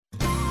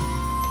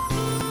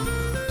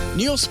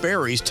Neil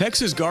Sperry's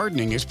Texas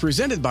Gardening is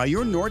presented by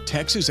your North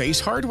Texas Ace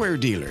hardware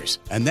dealers.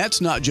 And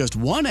that's not just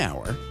 1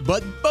 hour,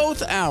 but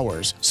both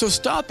hours. So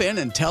stop in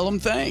and tell them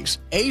thanks.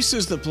 Ace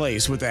is the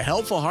place with the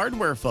helpful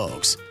hardware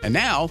folks. And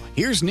now,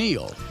 here's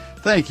Neil.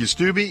 Thank you,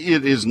 Stubby.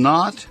 It is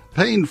not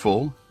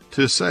painful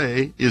to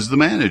say, is the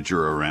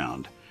manager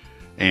around?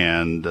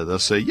 And they'll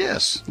say,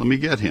 yes, let me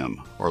get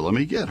him or let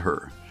me get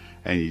her.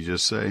 And you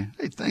just say,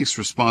 hey, thanks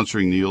for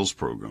sponsoring Neil's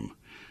program.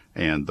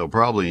 And they'll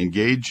probably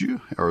engage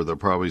you, or they'll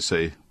probably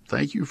say,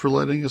 thank you for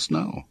letting us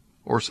know,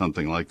 or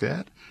something like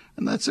that.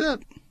 And that's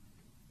it.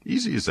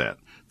 Easy as that.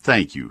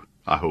 Thank you.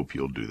 I hope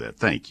you'll do that.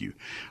 Thank you.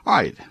 All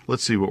right,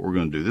 let's see what we're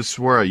going to do. This is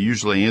where I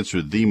usually answer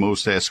the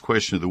most asked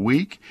question of the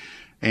week.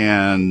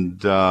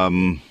 And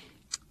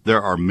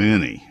there are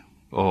many.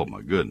 Oh,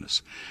 my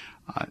goodness.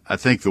 I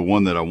think the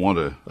one that I want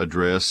to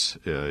address,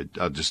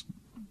 I'll just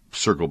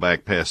circle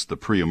back past the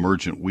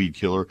pre-emergent weed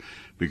killer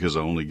because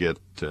I only get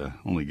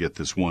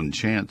this one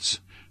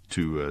chance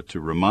to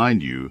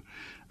remind you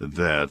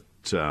that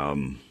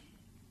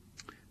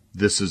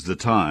this is the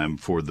time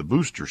for the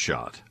booster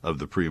shot of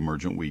the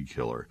pre-emergent weed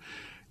killer.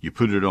 You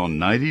put it on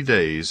 90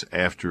 days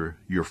after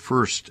your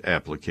first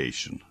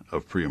application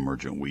of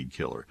pre-emergent weed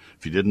killer.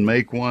 If you didn't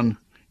make one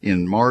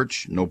in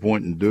March, no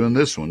point in doing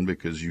this one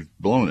because you've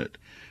blown it.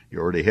 You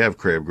already have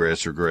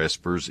crabgrass or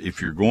grassburrs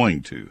if you're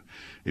going to.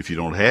 If you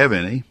don't have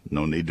any,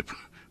 no need to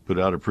put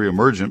out a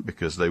pre-emergent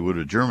because they would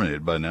have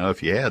germinated by now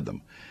if you had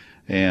them.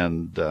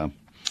 And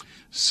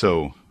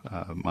so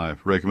my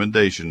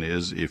recommendation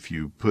is if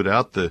you put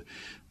out the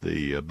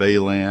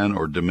Baylan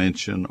or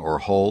Dimension or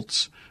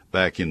Halts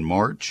back in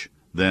March,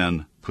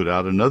 then put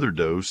out another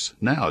dose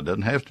now. It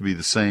doesn't have to be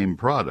the same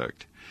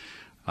product.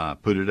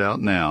 Put it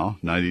out now,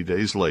 90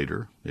 days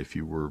later. If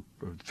you were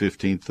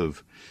 15th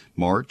of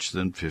March,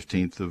 then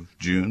 15th of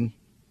June,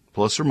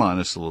 plus or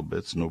minus a little bit.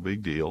 It's no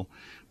big deal,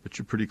 but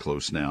you're pretty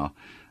close now.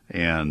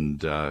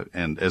 And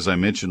as I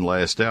mentioned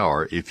last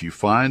hour, if you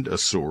find a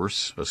store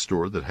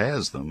that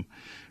has them,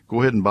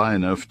 go ahead and buy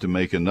enough to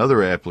make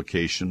another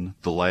application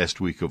the last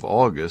week of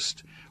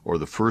August or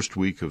the first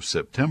week of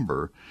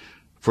September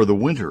for the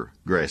winter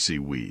grassy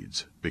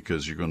weeds,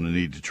 because you're going to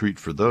need to treat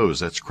for those.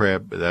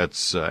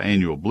 That's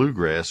annual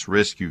bluegrass,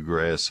 rescue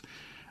grass,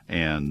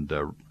 and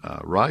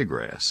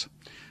ryegrass,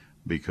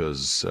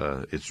 because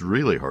it's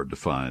really hard to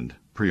find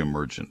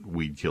pre-emergent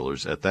weed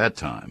killers at that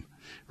time,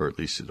 or at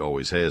least it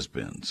always has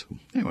been. So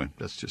anyway,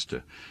 that's just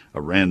a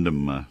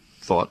random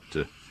thought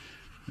to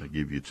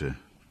give you to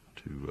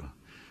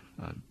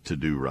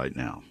do right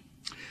now.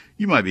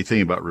 You might be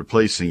thinking about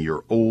replacing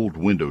your old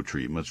window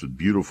treatments with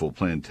beautiful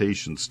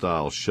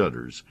plantation-style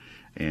shutters.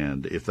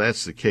 And if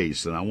that's the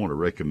case, then I want to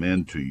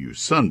recommend to you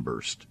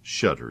Sunburst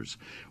shutters.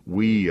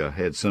 We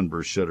had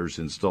Sunburst shutters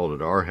installed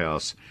at our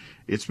house.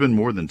 It's been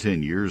more than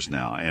 10 years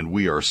now, and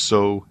we are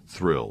so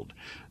thrilled.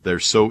 They're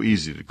so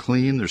easy to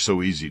clean. They're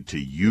so easy to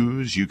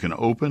use. You can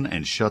open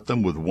and shut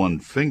them with one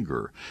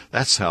finger.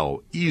 That's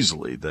how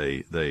easily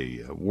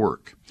they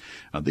work.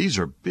 Now, these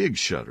are big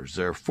shutters.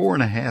 They're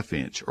 4.5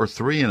 inch or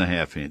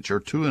 3.5 inch or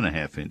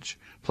 2.5 inch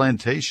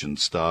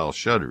plantation-style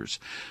shutters.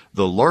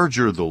 The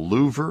larger the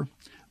louver,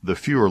 the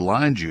fewer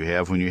lines you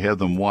have when you have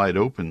them wide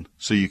open,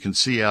 so you can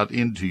see out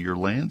into your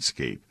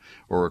landscape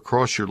or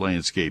across your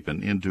landscape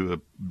and into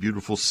a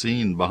beautiful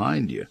scene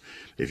behind you.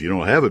 If you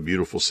don't have a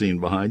beautiful scene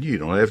behind you, you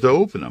don't have to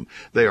open them.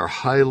 They are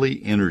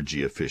highly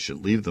energy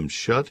efficient. Leave them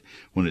shut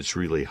when it's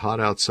really hot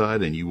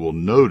outside, and you will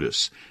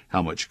notice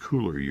how much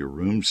cooler your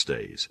room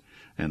stays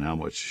and how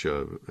much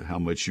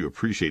you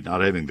appreciate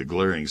not having the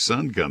glaring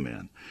sun come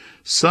in.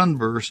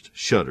 Sunburst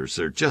shutters,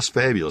 they're just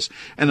fabulous.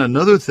 And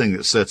another thing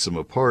that sets them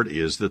apart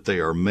is that they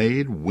are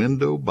made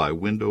window by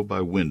window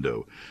by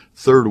window.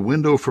 Third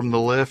window from the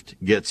left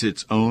gets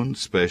its own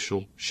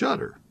special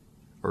shutter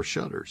or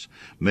shutters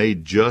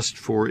made just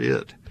for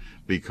it,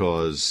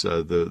 because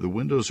the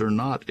windows are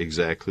not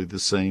exactly the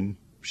same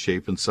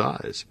shape and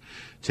size.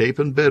 Tape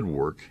and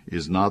bedwork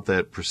is not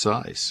that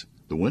precise.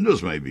 The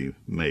windows may be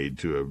made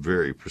to a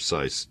very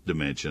precise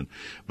dimension,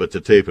 but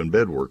the tape and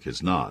bedwork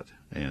is not.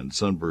 And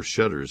Sunburst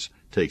Shutters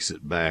takes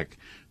it back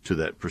to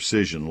that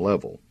precision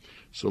level.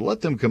 So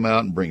let them come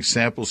out and bring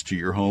samples to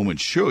your home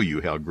and show you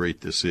how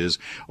great this is.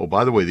 Oh,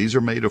 by the way, these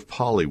are made of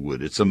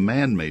polywood. It's a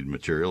man-made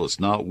material. It's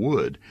not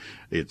wood.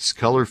 It's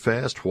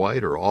color-fast,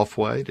 white or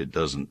off-white. It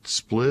doesn't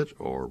split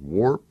or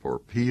warp or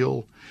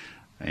peel,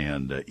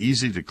 and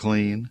easy to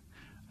clean.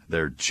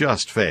 They're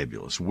just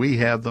fabulous. We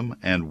have them,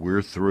 and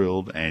we're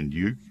thrilled, and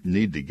you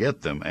need to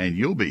get them, and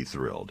you'll be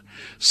thrilled.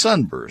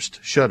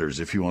 Sunburst Shutters.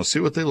 If you want to see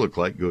what they look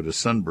like, go to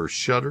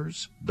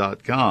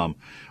sunburstshutters.com,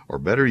 or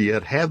better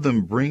yet, have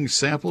them bring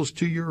samples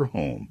to your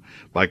home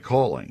by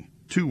calling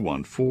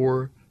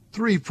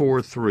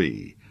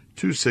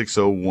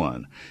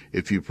 214-343-2601.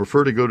 If you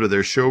prefer to go to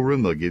their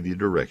showroom, they'll give you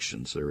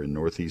directions. They're in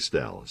Northeast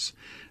Dallas.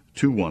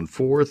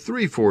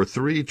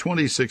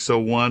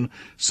 214-343-2601.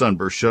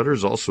 Sunburst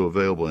Shutters, also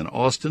available in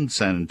Austin,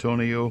 San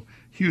Antonio,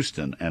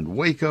 Houston, and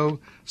Waco.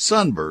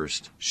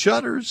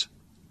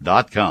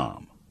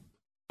 sunburstshutters.com.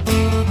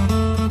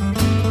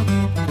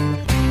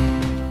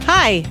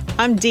 Hi,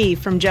 I'm Dee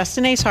from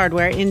Justin Ace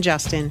Hardware in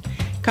Justin.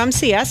 Come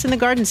see us in the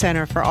Garden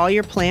Center for all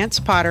your plants,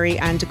 pottery,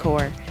 and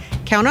decor.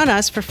 Count on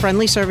us for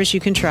friendly service you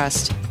can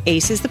trust.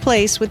 Ace is the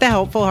place with the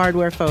helpful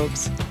hardware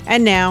folks.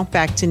 And now,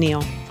 back to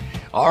Neil.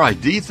 All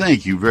right, Dee,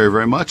 thank you very,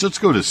 very much. Let's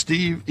go to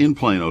Steve in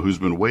Plano, who's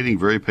been waiting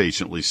very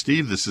patiently.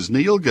 Steve, this is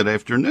Neil. Good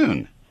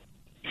afternoon.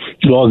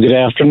 Well, good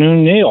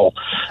afternoon, Neil.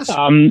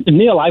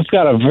 Neil, I've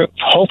got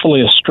hopefully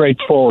a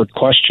straightforward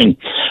question.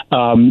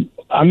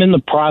 I'm in the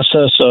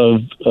process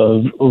of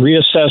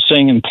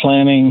reassessing and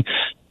planning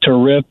to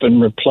rip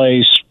and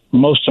replace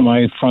most of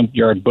my front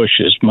yard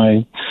bushes.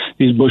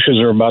 These bushes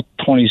are about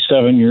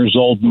 27 years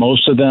old,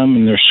 most of them,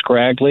 and they're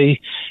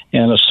scraggly,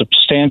 and a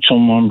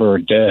substantial number are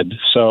dead.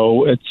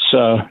 So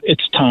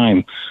it's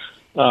time.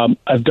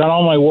 I've done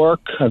all my work.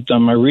 I've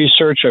done my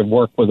research. I've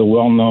worked with a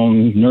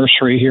well-known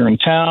nursery here in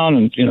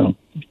town,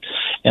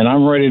 and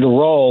I'm ready to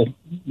roll.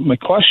 My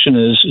question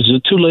is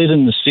it too late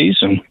in the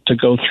season to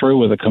go through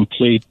with a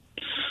complete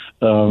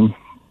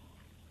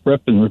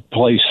rip and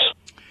replace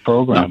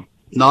program?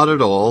 No, not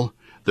at all.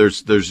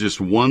 There's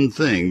just one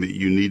thing that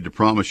you need to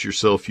promise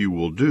yourself you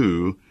will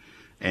do,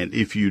 and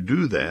if you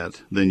do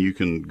that, then you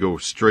can go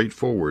straight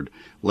forward.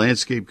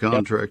 Landscape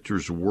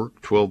contractors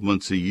work 12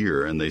 months a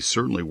year, and they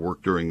certainly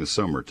work during the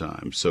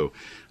summertime. So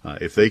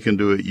if they can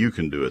do it, you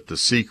can do it. The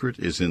secret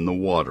is in the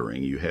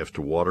watering. You have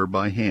to water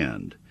by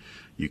hand.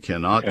 You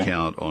cannot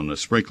count on a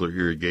sprinkler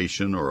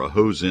irrigation or a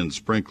hose-end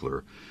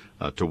sprinkler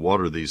to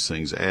water these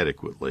things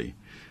adequately.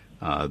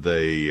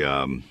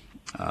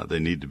 They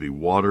need to be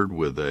watered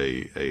with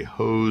a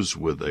hose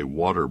with a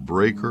water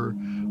breaker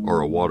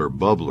or a water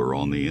bubbler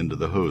on the end of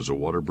the hose. A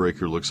water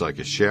breaker looks like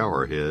a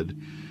shower head,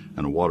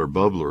 and a water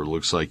bubbler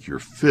looks like your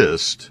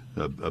fist,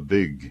 a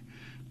big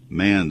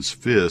man's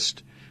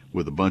fist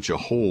with a bunch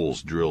of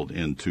holes drilled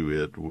into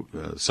it,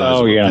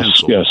 size of a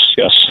pencil. Yes.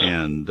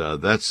 And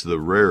that's the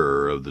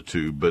rarer of the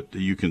two, but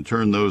you can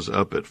turn those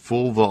up at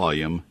full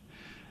volume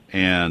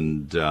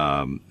and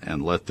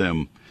let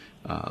them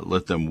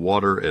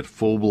water at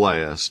full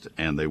blast,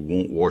 and they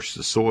won't wash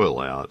the soil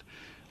out.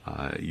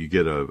 You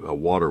get a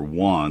water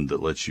wand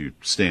that lets you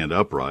stand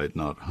upright,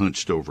 not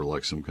hunched over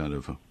like some kind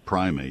of a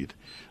primate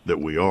that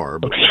we are,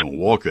 but we don't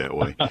walk that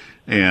way.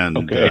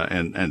 And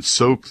and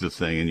soak the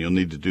thing, and you'll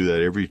need to do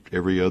that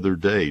every other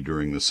day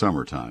during the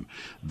summertime.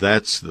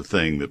 That's the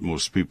thing that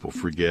most people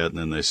forget, and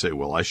then they say,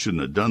 well, I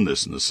shouldn't have done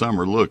this in the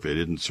summer. Look, they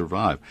didn't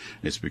survive.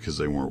 It's because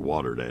they weren't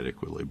watered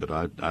adequately. But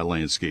I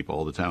landscape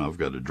all the time. I've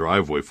got a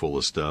driveway full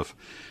of stuff,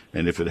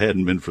 and if it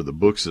hadn't been for the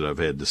books that I've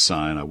had to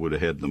sign, I would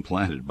have had them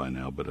planted by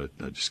now, but I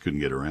just couldn't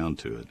get around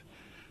to it.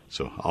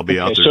 So I'll be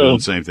out there doing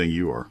the same thing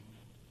you are.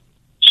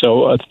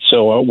 So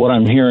what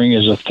I'm hearing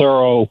is a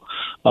thorough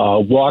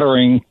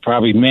watering,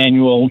 probably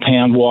manual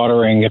hand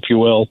watering, if you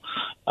will,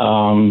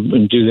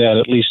 and do that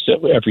at least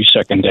every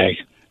second day.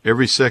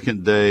 Every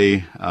second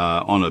day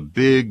on a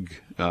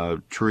big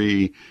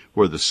tree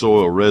where the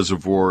soil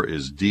reservoir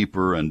is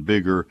deeper and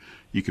bigger,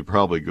 you could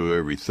probably go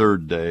every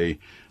third day.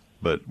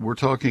 But we're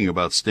talking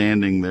about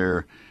standing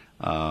there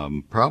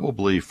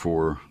probably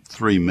for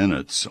 3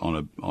 minutes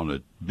on a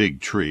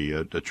big tree,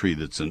 a tree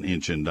that's an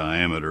inch in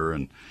diameter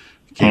and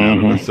came out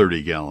of a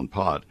 30-gallon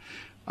pot.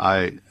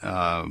 I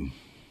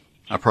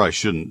probably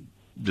shouldn't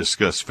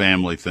discuss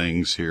family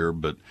things here,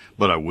 but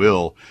I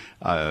will.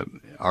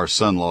 Our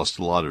son lost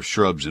a lot of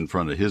shrubs in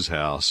front of his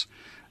house,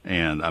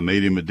 and I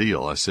made him a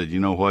deal. I said,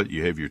 you know what?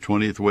 You have your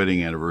 20th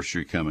wedding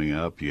anniversary coming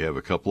up. You have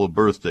a couple of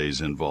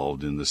birthdays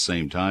involved in the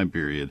same time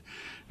period,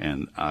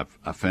 and I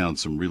found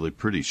some really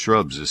pretty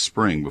shrubs this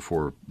spring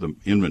before the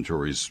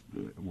inventories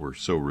were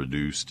so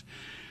reduced.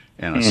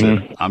 And I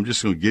said, I'm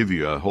just going to give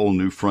you a whole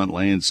new front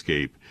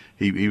landscape.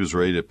 He was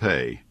ready to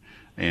pay.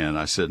 And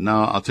I said,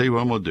 no, I'll tell you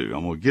what I'm going to do.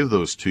 I'm going to give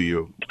those to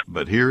you,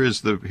 but here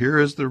is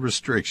the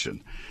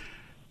restriction.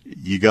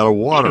 You got to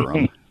water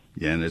them.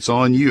 And it's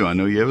on you. I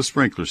know you have a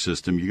sprinkler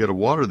system. You got to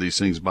water these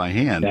things by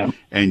hand,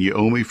 and you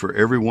owe me for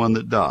every one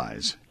that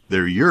dies.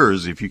 They're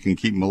yours if you can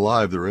keep them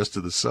alive the rest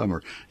of the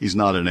summer. He's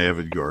not an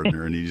avid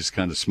gardener, and he just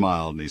kind of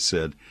smiled, and he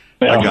said,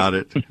 I got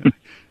it.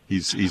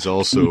 He's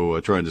also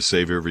trying to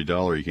save every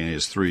dollar he can. He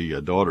has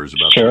 3 daughters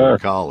about to go to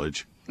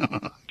college.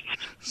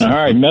 So, all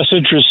right,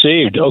 message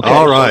received. Okay,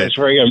 all right. So that's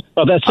very good.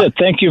 Well, that's it.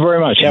 Thank you very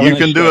much. You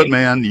can do it,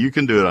 man. You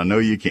can do it. I know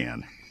you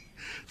can.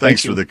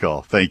 Thanks for the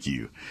call. Thank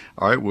you.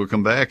 All right, we'll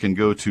come back and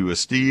go to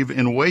Steve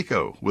in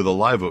Waco with a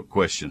Live Oak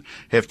question.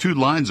 Have 2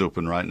 lines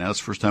open right now. It's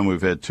the first time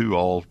we've had 2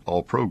 all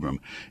program.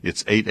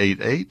 It's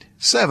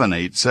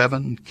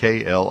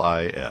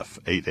 888-787-KLIF,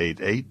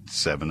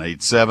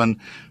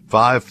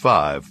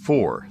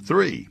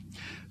 888-787-5543.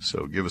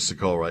 So give us a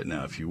call right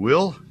now, if you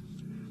will.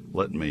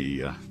 Let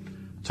me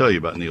tell you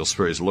about Neil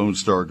Sperry's Lone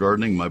Star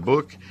Gardening, my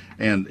book,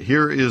 And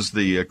here is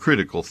the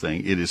critical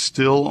thing. It is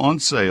still on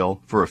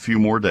sale for a few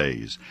more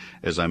days.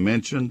 As I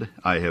mentioned,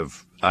 I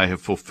have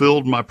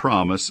fulfilled my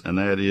promise, and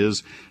that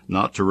is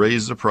not to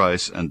raise the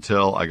price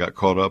until I got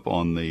caught up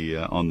on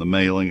the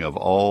mailing of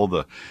all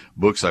the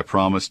books I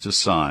promised to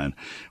sign.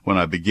 When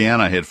I began,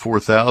 I had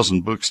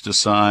 4,000 books to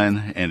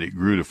sign, and it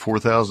grew to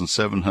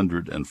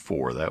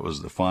 4,704. That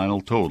was the final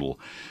total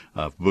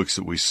of books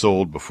that we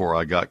sold before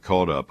I got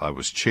caught up. I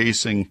was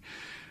chasing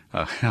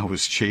a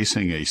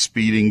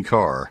speeding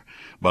car,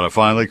 but I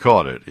finally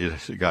caught it.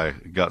 The guy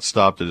got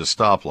stopped at a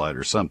stoplight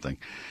or something.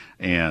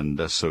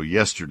 And so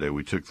yesterday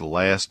we took the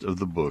last of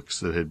the books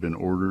that had been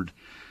ordered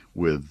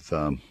with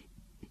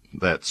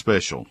that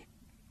special.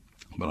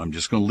 But I'm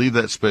just going to leave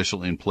that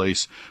special in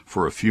place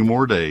for a few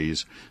more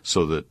days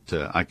so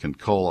that I can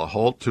call a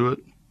halt to it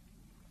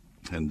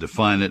and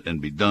define it and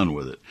be done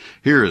with it.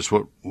 Here is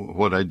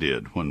what I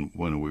did when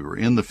we were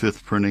in the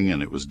 5th printing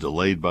and it was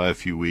delayed by a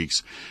few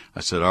weeks.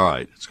 I said, all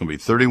right, it's going to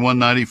be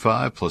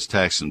 $31.95 plus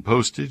tax and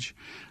postage.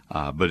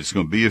 But it's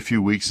going to be a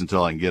few weeks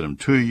until I can get them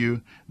to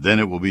you. Then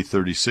it will be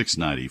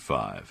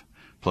 $36.95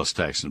 plus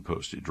tax and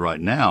postage.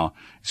 Right now,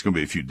 it's going to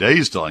be a few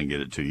days till I can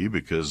get it to you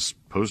because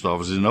post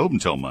office isn't open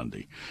till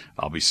Monday.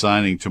 I'll be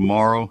signing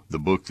tomorrow the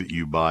book that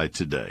you buy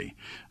today.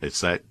 It's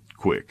that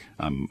quick.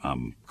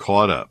 I'm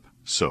caught up.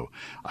 So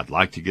I'd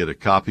like to get a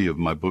copy of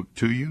my book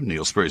to you,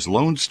 Neil Sperry's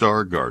Lone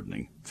Star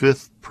Gardening,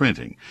 5th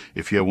printing.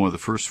 If you have one of the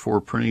first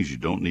 4 printings, you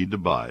don't need to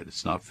buy it.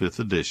 It's not 5th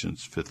edition,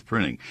 it's 5th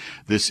printing.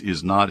 This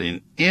is not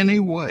in any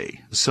way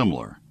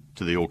similar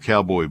to the old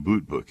cowboy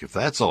boot book. If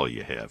that's all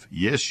you have,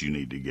 yes, you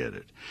need to get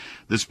it.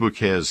 This book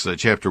has,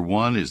 chapter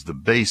 1 is the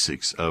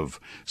basics of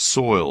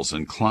soils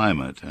and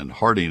climate and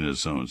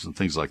hardiness zones and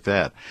things like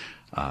that.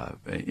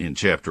 In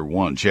chapter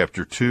 1.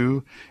 Chapter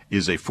 2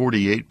 is a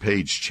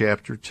 48-page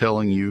chapter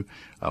telling you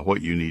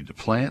what you need to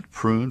plant,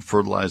 prune,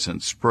 fertilize,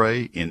 and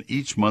spray in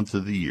each month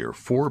of the year.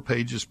 4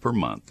 pages per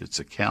month. It's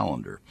a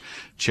calendar.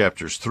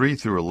 Chapters 3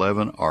 through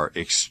 11 are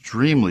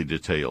extremely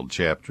detailed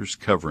chapters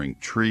covering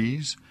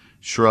trees,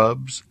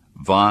 shrubs,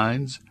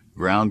 vines,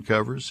 ground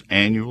covers,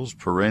 annuals,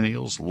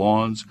 perennials,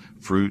 lawns,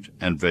 fruit,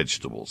 and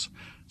vegetables.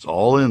 It's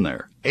all in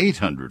there.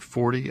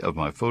 840 of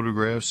my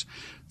photographs,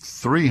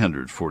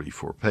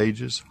 344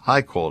 pages,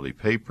 high-quality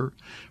paper,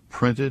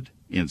 printed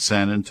in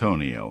San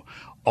Antonio.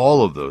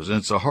 All of those, and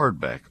it's a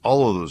hardback,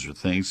 all of those are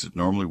things that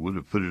normally would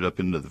have put it up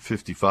into the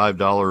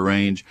 $55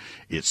 range.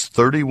 It's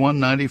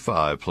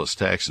 $31.95 plus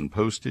tax and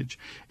postage.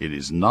 It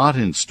is not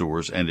in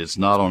stores, and it's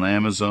not on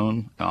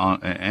Amazon,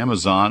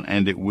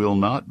 and it will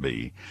not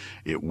be.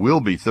 It will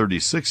be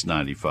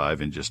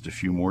 $36.95 in just a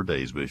few more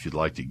days, but if you'd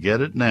like to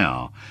get it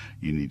now,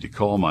 you need to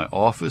call my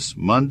office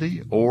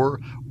Monday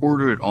or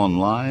order it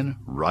online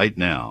right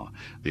now.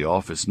 The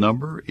office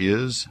number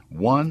is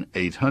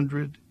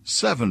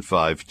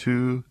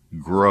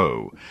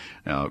 1-800-752-GROW.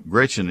 Now,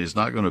 Gretchen is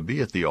not going to be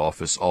at the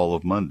office all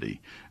of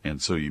Monday,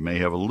 and so you may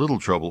have a little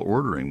trouble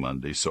ordering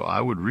Monday, so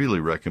I would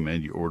really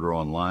recommend you order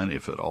online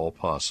if at all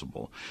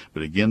possible.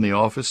 But again, the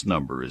office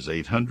number is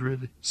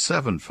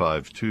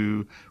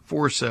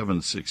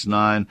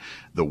 800-752-4769.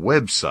 The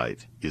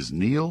website is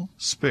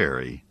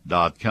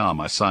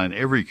neilsperry.com. I sign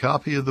every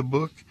copy of the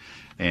book,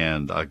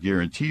 and I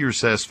guarantee your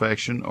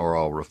satisfaction or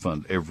I'll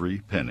refund every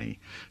penny.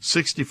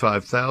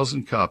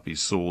 65,000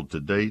 copies sold to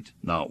date,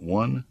 not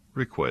one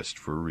request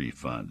for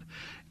refund.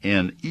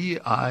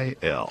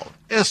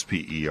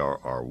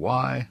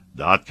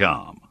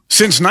 NeilSperry.com.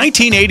 Since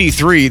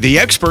 1983, the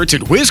experts at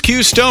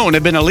WhizQ Stone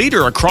have been a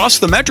leader across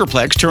the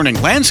Metroplex, turning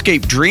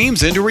landscape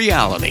dreams into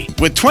reality.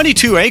 With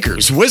 22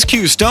 acres,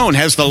 WhizQ Stone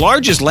has the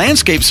largest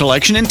landscape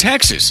selection in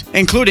Texas,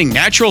 including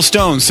natural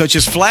stones such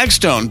as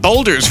flagstone,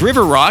 boulders,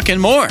 river rock,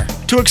 and more.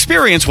 To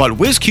experience what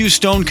WhizQ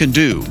Stone can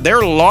do,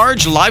 their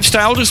large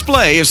lifestyle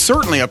display is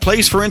certainly a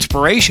place for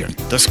inspiration.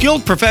 The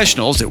skilled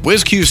professionals at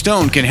WhizQ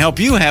Stone can help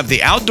you have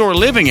the outdoor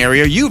living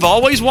area you've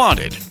always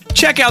wanted.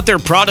 Check out their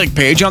product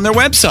page on their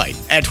website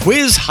at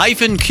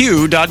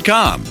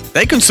whiz-q.com.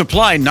 They can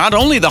supply not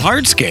only the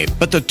hardscape,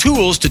 but the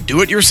tools to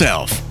do it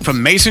yourself.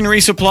 From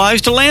masonry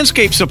supplies to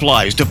landscape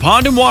supplies to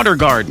pond and water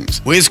gardens,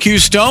 WhizQ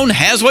Stone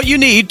has what you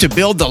need to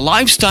build the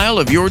lifestyle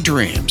of your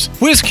dreams.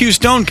 WhizQ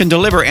Stone can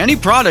deliver any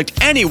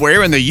product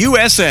anywhere in the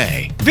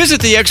USA. Visit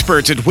the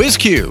experts at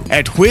WhizQ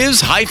at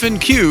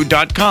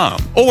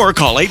whiz-q.com or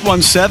call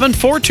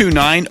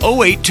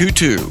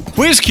 817-429-0822.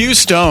 WhizQ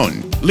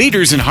Stone,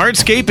 leaders in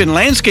hardscape and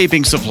landscaping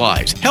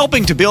supplies,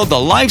 helping to build the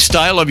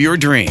lifestyle of your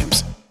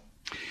dreams.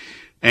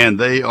 And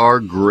they are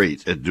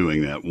great at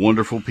doing that.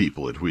 Wonderful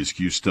people at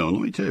WhizQ Stone.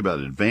 Let me tell you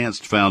about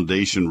Advanced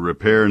Foundation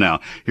Repair.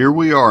 Now, here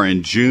we are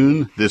in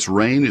June. This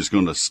rain is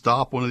going to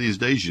stop one of these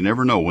days. You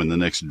never know when the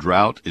next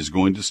drought is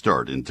going to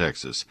start in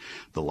Texas.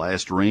 The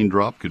last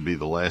raindrop could be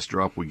the last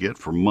drop we get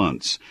for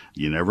months.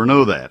 You never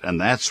know that. And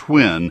that's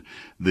when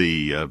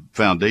the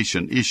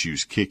foundation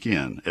issues kick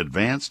in.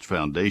 Advanced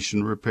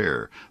Foundation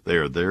Repair. They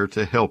are there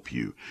to help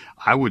you.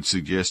 I would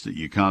suggest that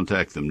you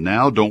contact them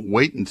now. Don't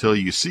wait until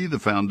you see the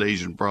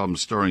foundation problem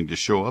start starting to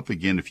show up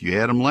again. If you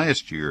had them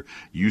last year,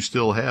 you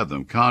still have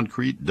them.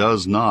 Concrete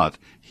does not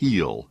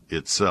heal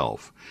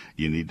itself.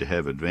 You need to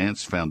have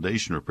Advanced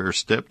Foundation Repair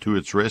step to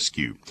its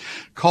rescue.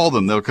 Call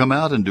them. They'll come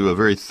out and do a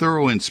very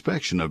thorough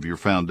inspection of your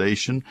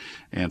foundation.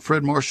 And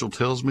Fred Marshall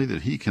tells me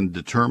that he can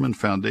determine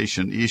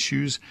foundation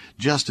issues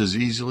just as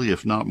easily,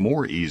 if not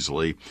more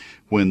easily,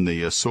 when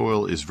the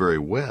soil is very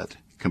wet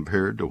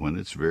compared to when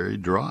it's very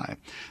dry.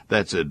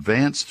 That's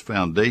Advanced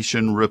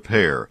Foundation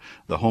Repair.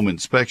 The home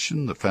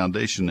inspection, the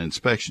foundation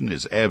inspection,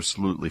 is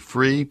absolutely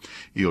free.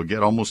 You'll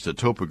get almost a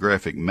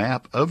topographic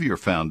map of your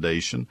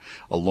foundation,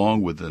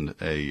 along with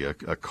a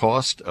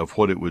cost of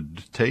what it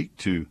would take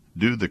to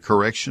do the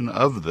correction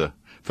of the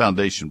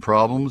foundation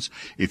problems.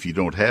 If you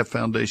don't have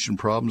foundation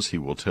problems, he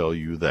will tell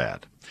you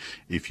that.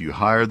 If you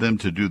hire them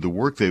to do the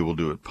work, they will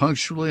do it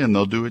punctually and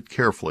they'll do it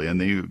carefully. And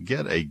they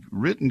get a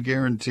written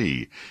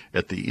guarantee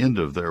at the end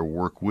of their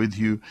work with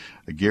you,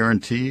 a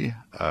guarantee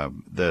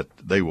that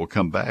they will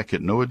come back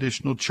at no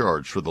additional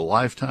charge for the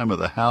lifetime of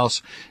the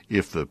house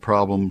if the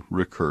problem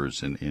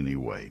recurs in any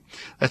way.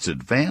 That's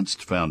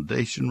Advanced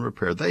Foundation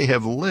Repair. They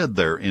have led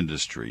their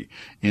industry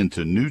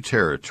into new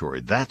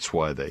territory. That's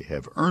why they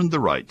have earned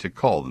the right to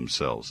call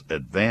themselves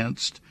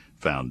Advanced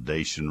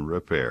Foundation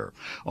Repair.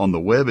 On the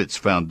web, it's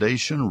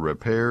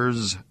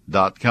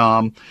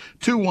foundationrepairs.com,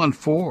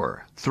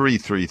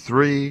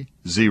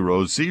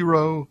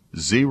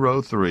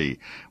 214-333-0003.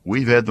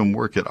 We've had them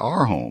work at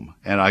our home,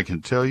 and I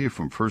can tell you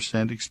from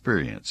firsthand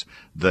experience,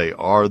 they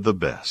are the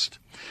best.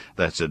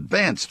 That's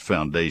Advanced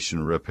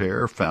Foundation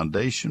Repair,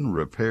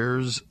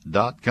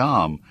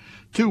 foundationrepairs.com,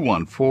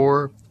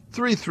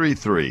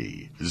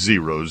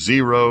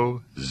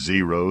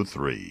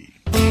 214-333-0003.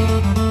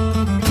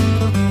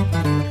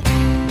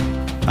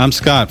 I'm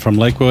Scott from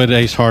Lakewood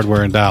Ace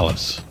Hardware in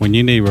Dallas. When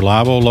you need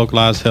reliable,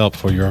 localized help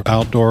for your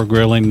outdoor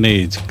grilling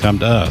needs, come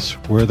to us.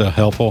 We're the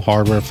helpful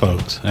hardware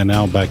folks. And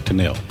now back to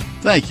Neil.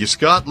 Thank you,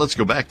 Scott. Let's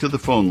go back to the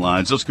phone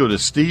lines. Let's go to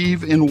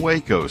Steve in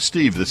Waco.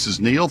 Steve, this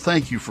is Neil.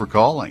 Thank you for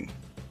calling.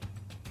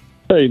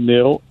 Hey,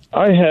 Neil.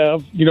 I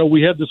have,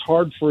 we had this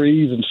hard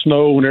freeze and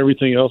snow and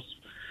everything else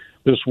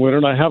this winter,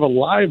 and I have a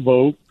live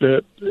oak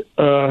that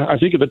I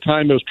think at the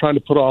time it was trying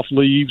to put off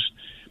leaves,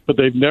 but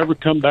they've never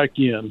come back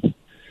in.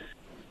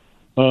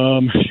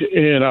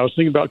 And I was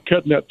thinking about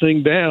cutting that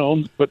thing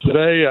down, but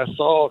today I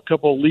saw a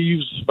couple of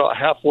leaves about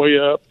halfway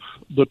up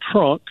the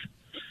trunk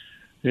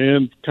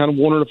and kind of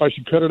wondering if I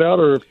should cut it out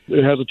or if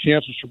it has a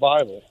chance of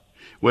survival.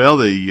 Well,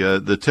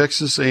 the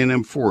Texas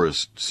A&M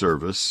Forest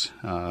Service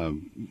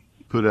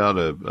put out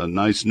a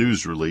nice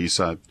news release.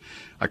 I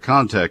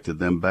contacted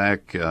them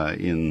back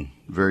in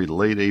very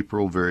late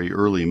April, very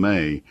early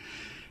May.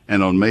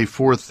 And on May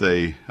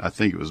 4th, I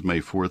think it was May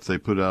 4th, they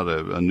put out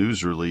a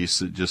news release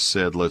that just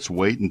said, let's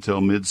wait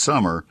until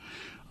midsummer.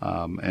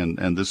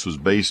 And this was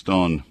based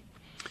on,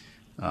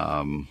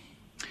 I'll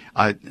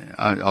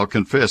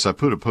confess, I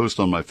put a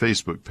post on my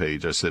Facebook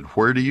page. I said,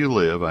 where do you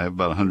live? I have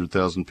about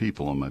 100,000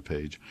 people on my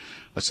page.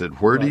 I said,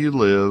 where do you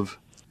live?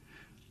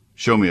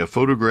 Show me a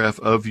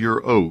photograph of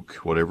your oak,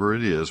 whatever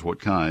it is,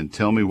 what kind.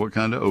 Tell me what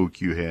kind of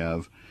oak you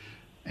have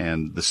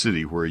and the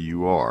city where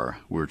you are.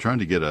 We're trying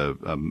to get a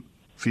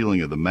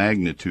feeling of the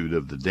magnitude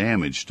of the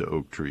damage to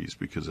oak trees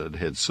because I'd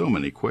had so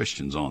many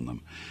questions on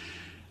them.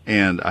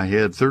 And I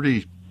had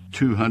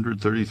 3,200,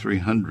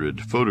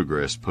 3,300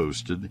 photographs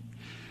posted,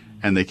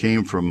 and they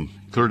came from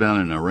clear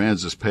down in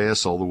Aransas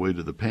Pass all the way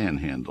to the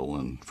Panhandle,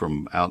 and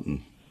from out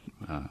in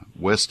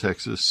West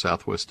Texas,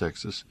 Southwest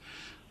Texas,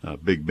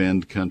 Big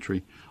Bend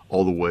country,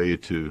 all the way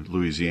to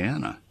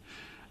Louisiana.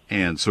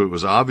 And so it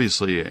was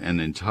obviously an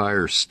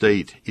entire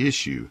state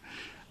issue.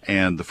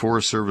 And the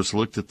Forest Service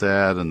looked at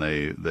that, and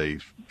they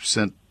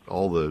sent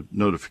all the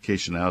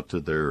notification out to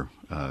their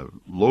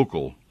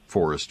local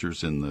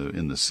foresters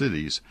in the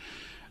cities,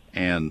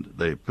 and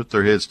they put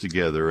their heads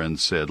together and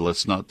said,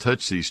 let's not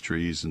touch these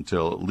trees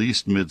until at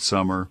least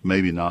midsummer,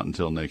 maybe not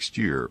until next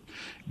year.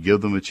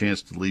 Give them a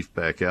chance to leaf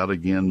back out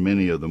again.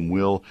 Many of them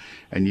will.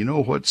 And you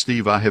know what,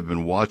 Steve? I have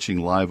been watching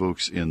live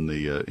oaks in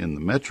the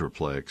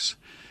Metroplex,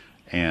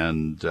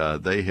 and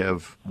they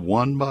have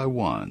one by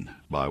one,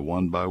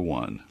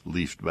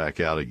 leafed back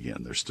out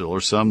again. There still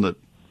are some that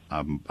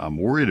I'm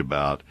worried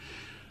about,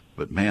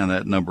 but man,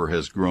 that number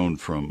has grown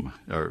from,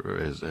 or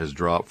has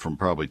dropped from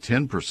probably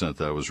 10%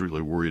 that I was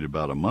really worried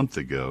about a month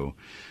ago,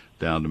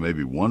 down to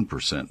maybe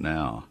 1%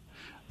 now.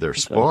 They're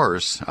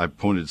sparse. I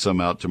pointed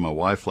some out to my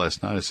wife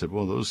last night. I said,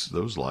 well,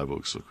 those live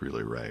oaks look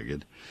really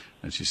ragged.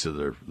 And she said,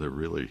 they're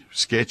really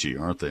sketchy,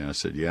 aren't they? And I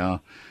said, yeah.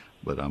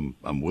 But I'm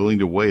willing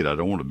to wait. I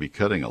don't want to be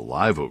cutting a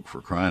live oak,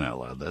 for crying out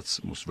loud. That's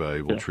the most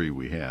valuable tree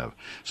we have.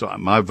 So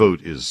my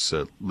vote is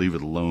leave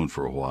it alone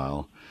for a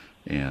while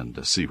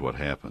and see what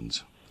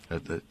happens.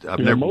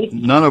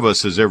 None of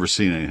us has ever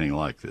seen anything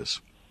like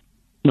this.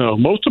 No,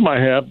 most of them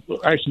I have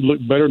actually look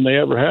better than they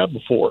ever have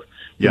before.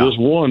 Yeah. This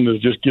one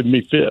is just giving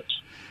me fits.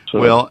 So.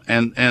 Well,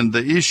 and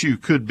the issue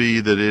could be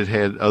that it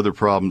had other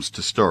problems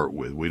to start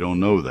with. We don't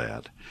know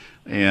that.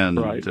 And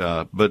right.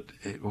 But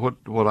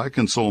what I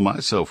console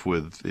myself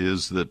with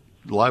is that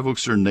live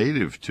oaks are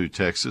native to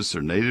Texas.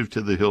 They're native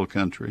to the hill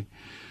country.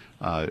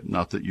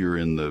 Not that you're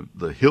in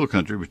the hill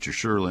country, but you're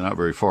surely not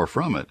very far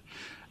from it.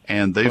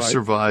 And they've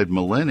survived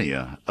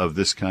millennia of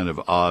this kind of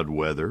odd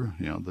weather.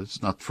 You know,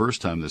 that's not the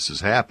first time this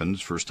has happened.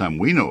 It's the first time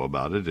we know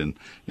about it in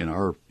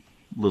our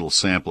little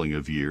sampling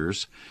of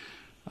years.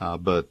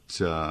 But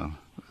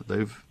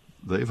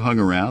they've hung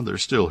around. They're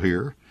still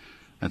here.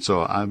 And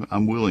so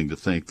I'm willing to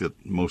think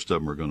that most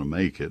of them are going to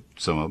make it.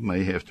 Some of them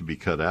may have to be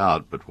cut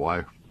out, but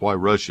why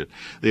rush it?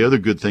 The other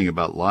good thing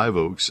about live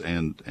oaks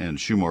and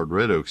Shumard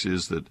red oaks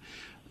is that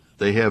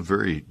they have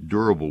very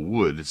durable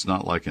wood. It's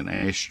not like an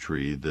ash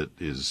tree that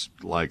is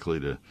likely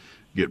to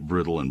get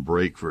brittle and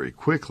break very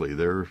quickly.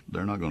 They're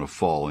not going to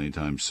fall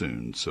anytime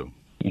soon. So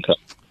okay.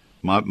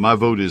 My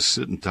vote is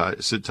sit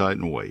tight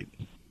and wait.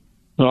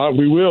 All right,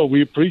 we will.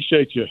 We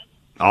appreciate you.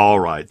 All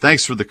right.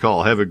 Thanks for the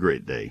call. Have a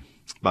great day.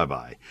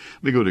 Bye-bye.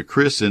 We go to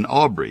Chris in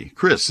Aubrey.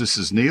 Chris, this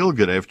is Neil.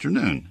 Good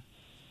afternoon.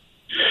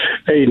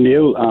 Hey,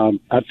 Neil.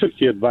 I took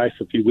your advice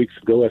a few weeks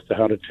ago as to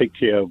how to take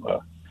care of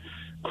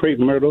crepe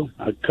myrtle.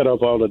 I cut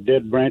off all the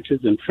dead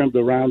branches and trimmed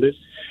around it,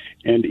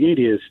 and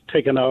it is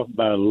taken off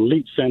by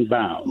leaps and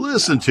bounds.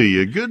 Listen to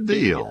you. Good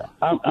deal.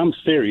 I'm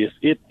serious.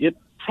 It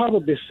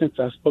probably, since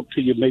I spoke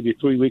to you maybe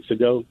 3 weeks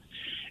ago,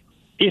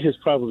 it has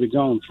probably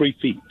gone 3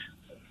 feet.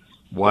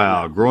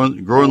 Wow,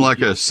 growing like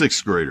a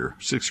sixth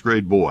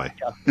grade boy.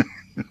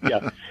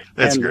 Yeah.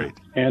 That's great.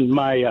 And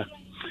my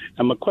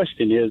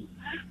question is,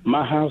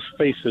 my house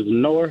faces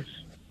north.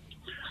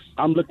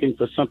 I'm looking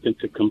for something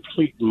to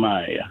complete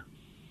my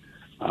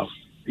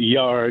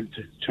yard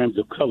in terms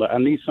of color. I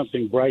need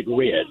something bright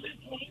red.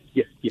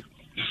 Yeah.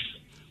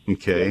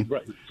 Okay.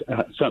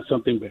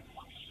 Something red.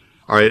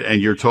 All right,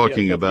 and you're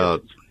talking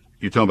about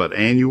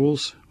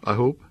annuals, I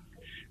hope?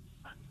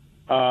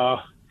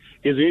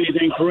 Is there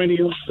anything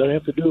perennial that I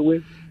have to do it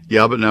with?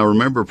 Yeah, but now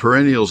remember,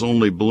 perennials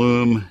only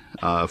bloom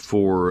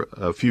for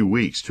a few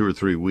weeks, 2 or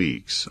 3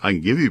 weeks. I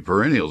can give you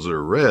perennials that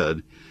are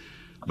red,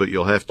 but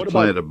you'll have to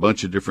plant a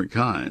bunch of different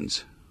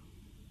kinds.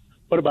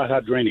 What about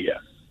hydrangea?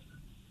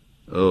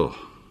 Oh.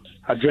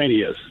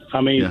 Hydrangeas.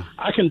 I mean, yeah.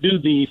 I can do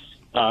the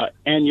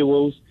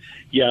annuals.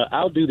 Yeah,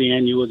 I'll do the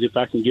annuals if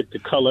I can get the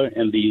color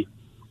and the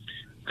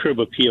curb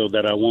appeal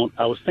that I want.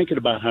 I was thinking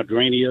about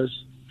hydrangeas.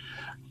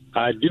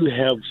 I do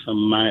have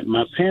some.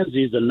 My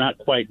pansies are not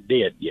quite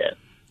dead yet.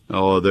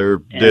 Oh, they're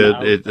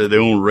dead. The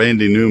old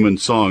Randy Newman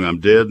song, "I'm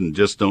Dead and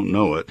Just Don't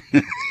Know It."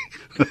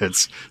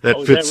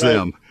 that fits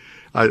them.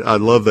 I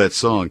love that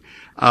song.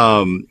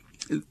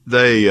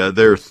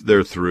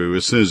 They're through.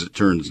 As soon as it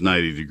turns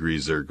 90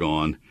 degrees, they're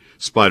gone.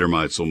 Spider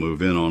mites will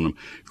move in on them.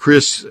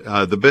 Chris,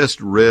 the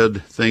best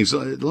red things,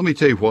 let me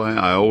tell you why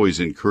I always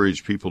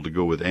encourage people to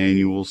go with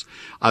annuals.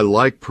 I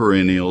like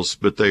perennials,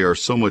 but they are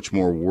so much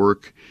more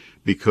work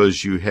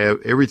because you have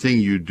everything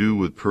you do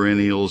with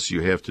perennials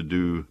you have to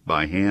do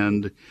by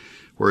hand,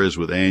 whereas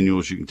with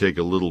annuals you can take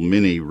a little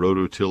mini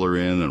rototiller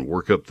in and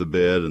work up the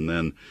bed, and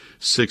then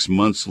 6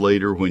 months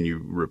later when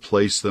you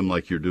replace them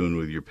like you're doing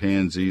with your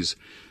pansies,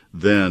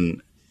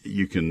 then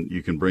you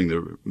can bring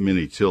the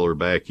mini tiller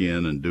back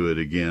in and do it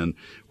again.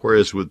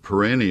 Whereas with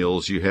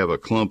perennials, you have a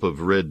clump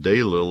of red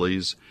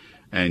daylilies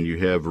and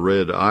you have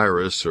red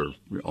iris, or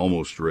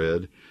almost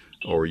red,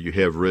 or you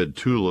have red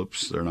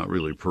tulips. They're not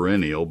really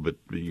perennial, but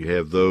you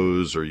have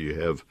those, or you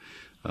have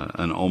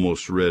an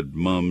almost red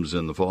mums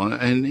in the fall.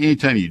 And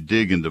anytime you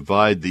dig and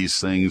divide these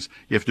things,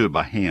 you have to do it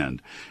by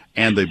hand.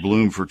 And they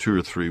bloom for 2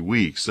 or 3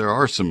 weeks. There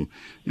are some,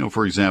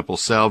 for example,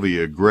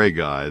 Salvia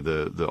greggii,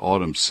 the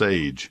autumn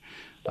sage,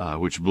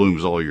 which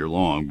blooms all year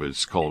long, but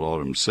it's called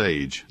autumn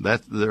sage.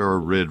 There are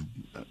red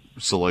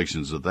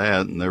selections of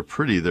that, and they're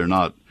pretty. They're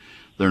not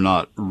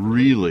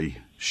really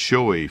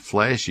showy,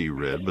 flashy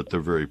red, but they're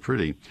very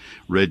pretty.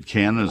 Red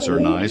cannas are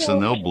nice,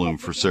 and they'll bloom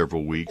for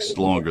several weeks,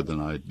 longer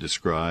than I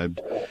described.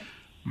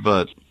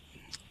 But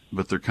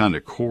they're kind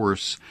of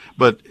coarse.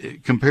 But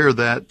compare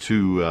that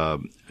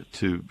to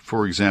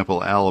for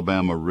example,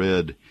 Alabama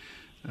red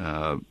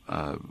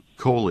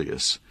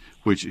coleus,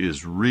 which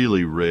is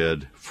really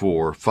red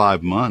for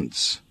 5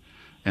 months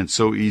and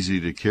so easy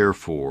to care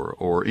for,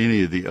 or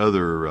any of the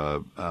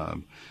other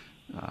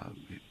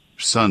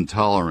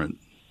sun-tolerant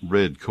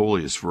red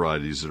coleus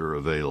varieties that are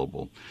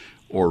available,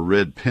 or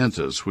red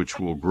pentas, which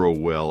will grow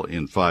well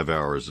in 5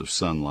 hours of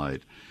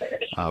sunlight.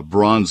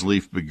 Bronze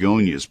leaf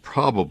begonias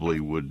probably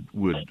would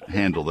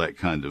handle that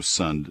kind of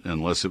sun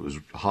unless it was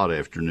hot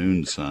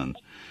afternoon sun.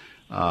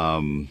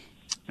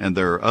 And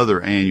there are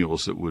other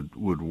annuals that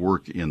would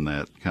work in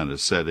that kind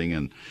of setting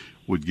and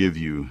would give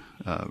you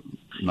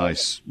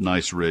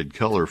nice red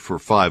color for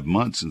 5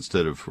 months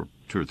instead of for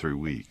 2 or 3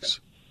 weeks.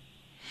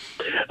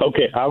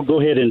 Okay, I'll go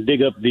ahead and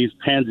dig up these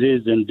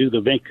pansies and do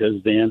the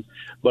vincas then.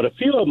 But a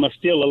few of them are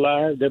still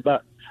alive.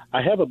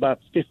 I have about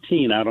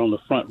 15 out on the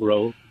front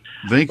row.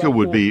 Vinca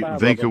would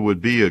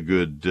be a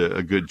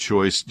good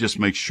choice. Just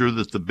make sure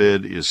that the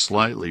bed is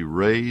slightly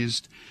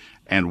raised,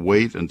 and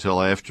wait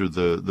until after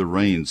the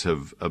rains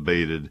have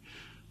abated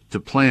to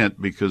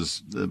plant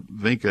because the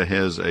vinca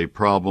has a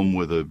problem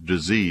with a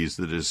disease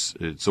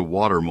it's a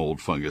water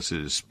mold fungus.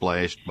 It is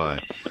splashed by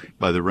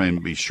the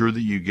rain. Be sure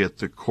that you get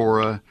the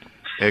Cora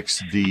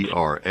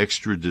XDR,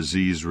 extra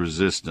disease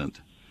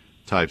resistant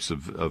types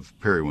of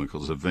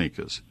periwinkles, of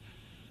vincas.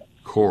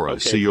 Cora,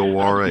 okay.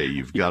 Cora.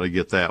 You've got to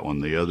get that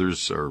one. The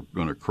others are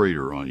going to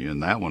crater on you,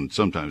 and that one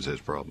sometimes has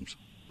problems.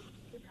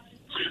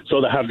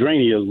 So the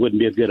hydrangeas wouldn't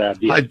be a good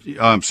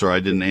idea. I'm sorry, I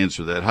didn't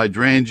answer that.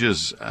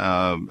 Hydrangeas,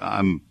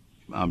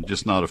 I'm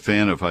just not a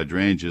fan of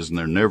hydrangeas, and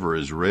they're never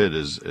as red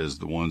as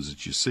the ones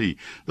that you see.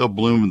 They'll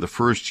bloom in the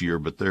first year,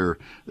 but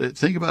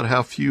think about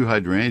how few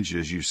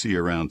hydrangeas you see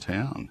around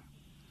town.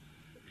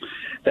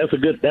 That's a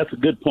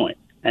good point.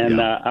 And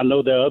yeah. I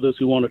know there are others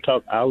who want to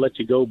talk. I'll let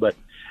you go, but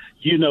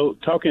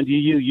talking to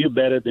you're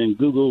better than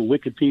Google,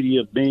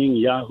 Wikipedia, Bing,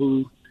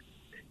 Yahoo,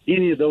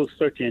 any of those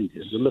search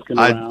engines. You're looking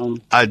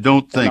around. I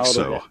don't think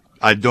so.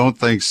 I don't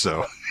think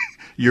so.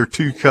 You're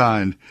too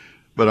kind.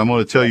 But I'm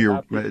going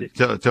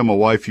to tell my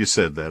wife you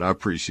said that. I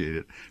appreciate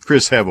it.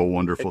 Chris, have a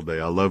wonderful day.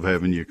 I love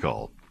having you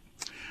call.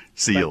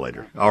 See you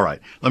later. All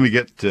right. Let me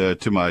get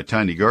to my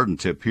tiny garden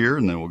tip here,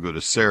 and then we'll go to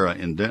Sarah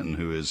in Denton,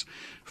 who is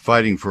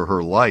fighting for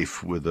her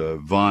life with a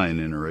vine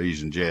in her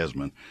Asian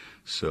jasmine.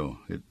 So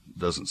it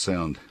doesn't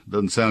sound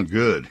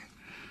good.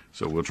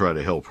 So we'll try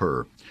to help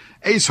her.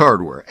 Ace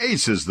Hardware.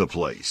 Ace is the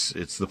place.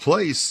 It's the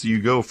place you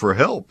go for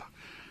help.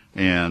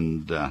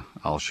 And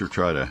I'll sure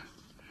try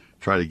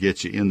to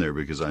get you in there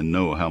because I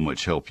know how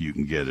much help you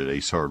can get at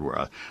Ace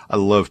Hardware. I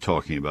love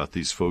talking about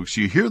these folks.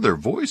 You hear their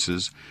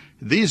voices.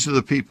 These are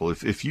the people.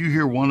 If you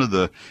hear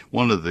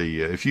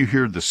if you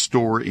hear the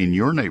store in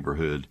your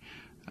neighborhood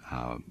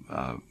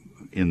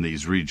in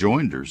these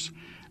rejoinders,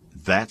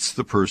 that's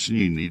the person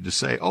you need to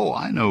say, oh,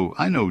 I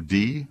know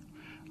Dee.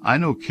 I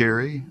know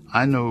Carrie,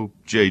 I know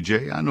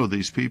JJ, I know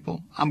these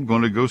people. I'm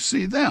going to go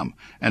see them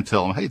and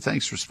tell them, hey,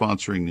 thanks for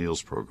sponsoring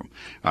Neil's program.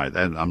 All right,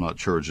 I'm not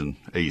charging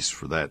Ace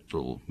for that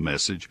little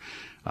message.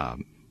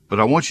 But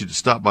I want you to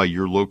stop by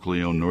your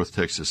locally owned North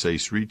Texas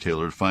Ace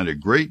retailer to find a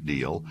great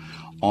deal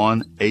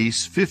on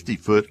Ace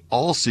 50-foot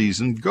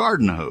all-season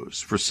garden hose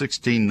for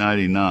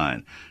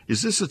 $16.99.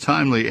 Is this a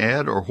timely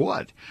ad or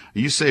what?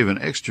 You save an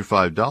extra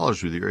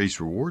 $5 with your Ace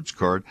Rewards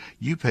card.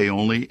 You pay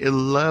only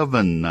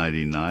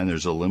 $11.99.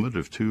 There's a limit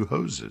of 2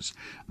 hoses.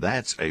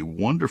 That's a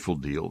wonderful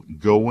deal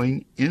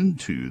going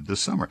into the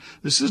summer.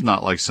 This is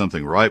not like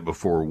something right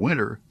before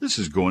winter. This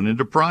is going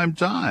into prime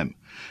time.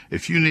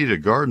 If you need a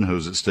garden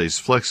hose that stays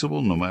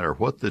flexible no matter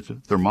what the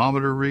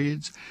thermometer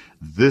reads,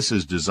 this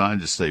is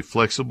designed to stay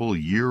flexible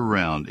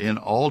year-round in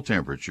all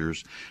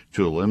temperatures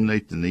to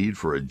eliminate the need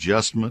for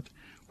adjustment,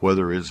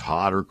 whether it's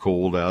hot or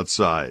cold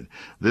outside.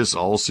 This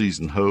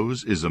all-season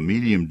hose is a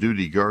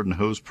medium-duty garden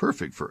hose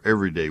perfect for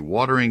everyday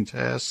watering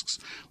tasks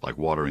like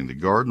watering the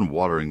garden,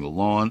 watering the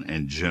lawn,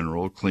 and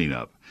general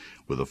cleanup.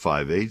 With a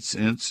 5/8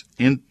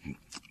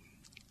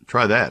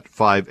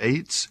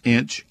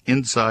 inch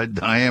inside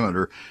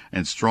diameter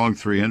and strong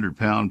 300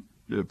 pound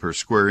per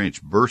square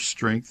inch burst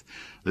strength,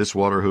 this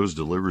water hose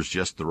delivers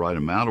just the right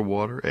amount of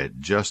water at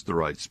just the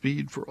right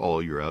speed for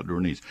all your outdoor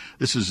needs.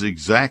 This is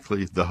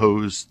exactly the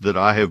hose that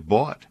I have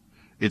bought.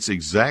 It's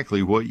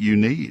exactly what you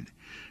need.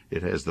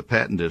 It has the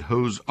patented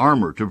hose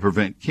armor to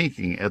prevent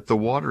kinking at the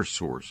water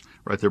source,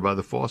 right there by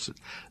the faucet.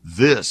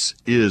 This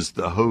is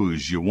the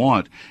hose you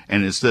want,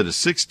 and instead of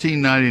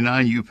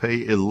 $16.99, you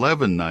pay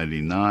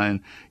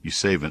 $11.99. You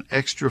save an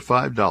extra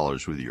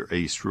 $5 with your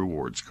Ace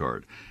Rewards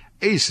card.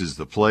 Ace is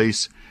the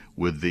place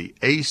with the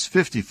Ace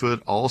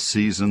 50-foot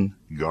all-season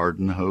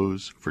garden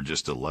hose for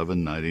just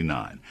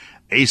 $11.99.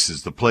 Ace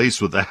is the place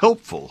with the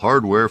helpful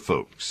hardware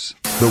folks.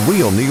 The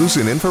real news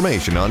and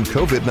information on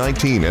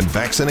COVID-19 and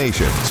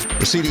vaccinations.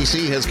 The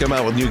CDC has come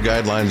out with new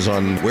guidelines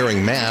on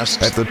wearing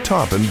masks at the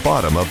top and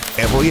bottom of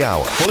every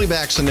hour. Fully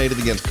vaccinated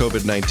against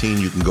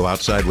COVID-19, you can go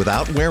outside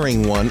without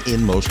wearing one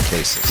in most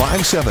cases.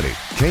 570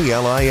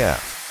 KLIF,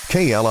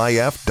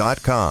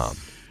 KLIF.com.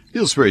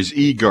 Neil Sperry's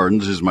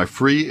eGardens is my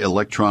free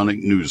electronic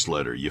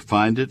newsletter. You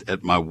find it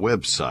at my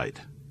website.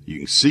 You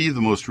can see the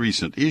most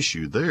recent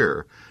issue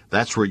there.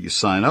 That's where you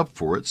sign up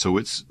for it, so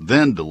it's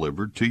then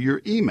delivered to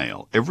your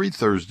email every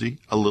Thursday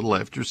a little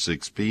after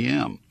 6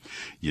 p.m.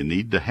 You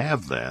need to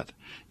have that.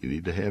 You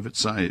need to have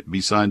it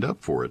be signed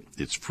up for it.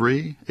 It's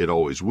free. It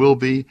always will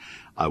be.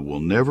 I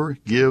will never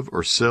give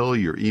or sell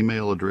your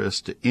email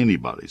address to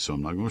anybody, so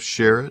I'm not going to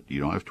share it. You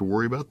don't have to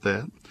worry about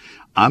that.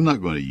 I'm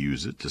not going to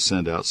use it to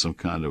send out some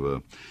kind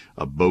of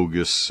a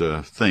bogus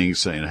thing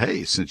saying,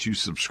 hey, since you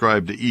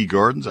subscribe to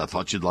eGardens, I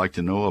thought you'd like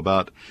to know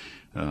about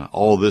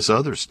all this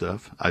other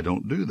stuff. I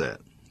don't do that.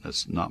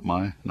 That's not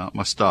my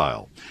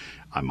style.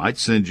 I might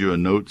send you a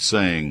note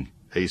saying,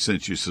 hey,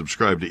 since you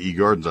subscribe to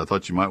eGardens, I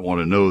thought you might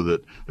want to know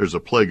that there's a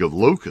plague of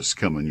locusts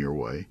coming your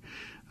way.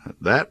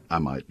 That I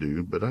might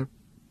do, but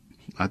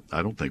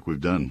I don't think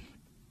we've done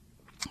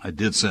I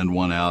did send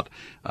one out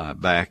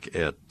back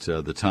at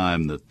the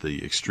time that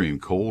the extreme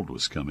cold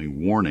was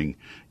coming, warning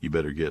you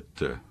better get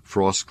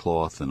frost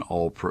cloth and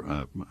all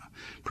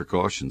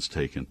precautions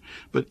taken.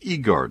 But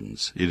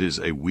eGardens, it is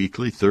a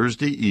weekly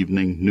Thursday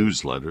evening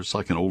newsletter. It's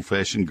like an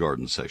old-fashioned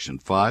garden section.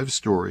 5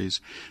 stories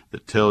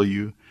that tell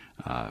you,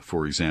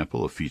 for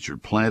example, a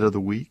featured plant of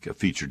the week, a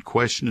featured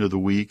question of the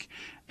week,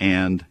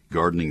 and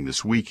Gardening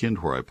This Weekend,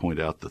 where I point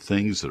out the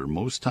things that are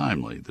most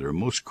timely, that are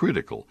most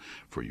critical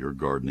for your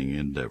gardening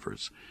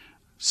endeavors.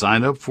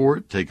 Sign up for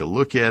it. Take a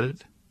look at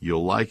it.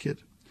 You'll like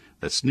it.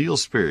 That's Neil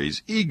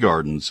Sperry's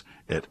eGardens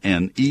at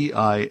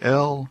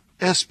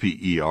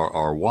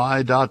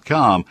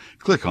NEILSPERRY.com.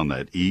 Click on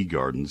that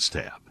eGardens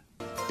tab.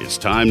 It's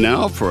time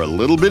now for a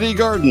little bitty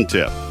garden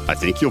tip. I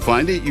think you'll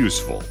find it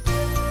useful.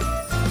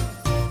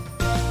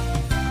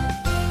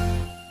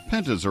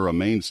 Pentas are a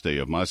mainstay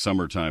of my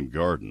summertime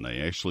garden. They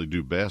actually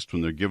do best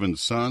when they're given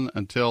sun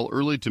until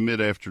early to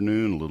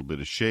mid-afternoon, a little bit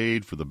of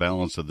shade for the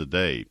balance of the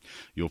day.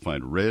 You'll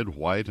find red,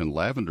 white, and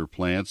lavender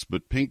plants,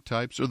 but pink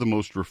types are the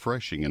most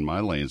refreshing in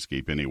my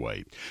landscape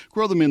anyway.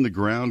 Grow them in the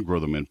ground, grow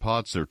them in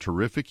pots. They're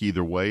terrific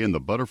either way, and the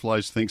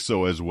butterflies think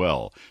so as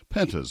well.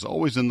 Pentas,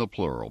 always in the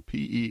plural,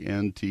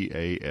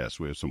 Pentas.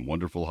 We have some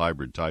wonderful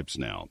hybrid types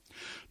now.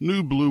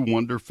 New Blue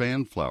Wonder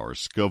Fanflower,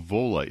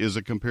 Scaevola, is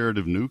a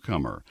comparative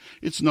newcomer.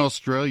 It's an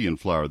Australian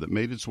flower that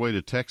made its way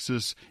to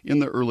Texas in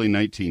the early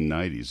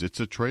 1990s. It's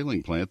a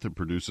trailing plant that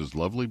produces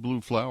lovely blue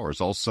flowers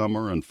all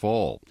summer and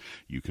fall.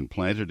 You can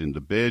plant it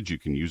into beds, you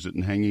can use it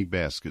in hanging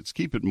baskets.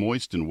 Keep it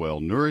moist and well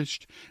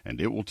nourished,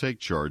 and it will take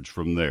charge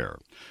from there.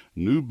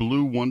 New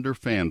Blue Wonder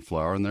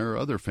Fanflower, and there are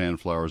other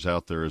fanflowers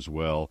out there as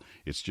well.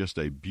 It's just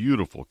a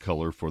beautiful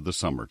color for the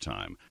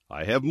summertime.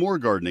 I have more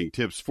gardening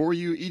tips for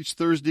you each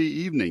Thursday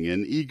evening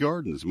in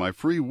eGardens, my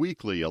free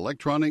weekly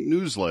electronic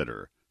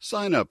newsletter.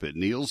 Sign up at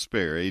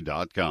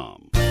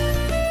neilsperry.com.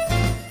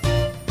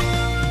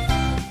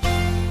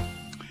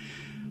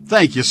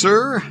 Thank you,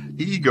 sir.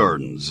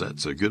 eGardens,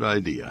 that's a good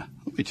idea.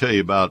 Let me tell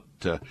you about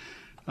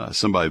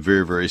somebody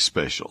very, very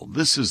special.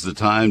 This is the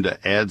time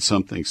to add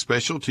something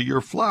special to your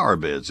flower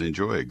beds.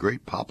 Enjoy a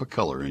great pop of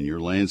color in your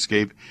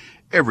landscape.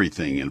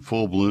 Everything in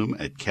full bloom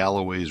at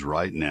Callaway's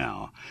right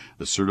now.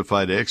 The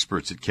certified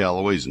experts at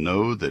Callaway's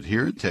know that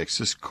here in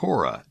Texas,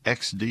 Cora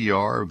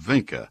XDR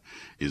Vinca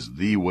is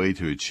the way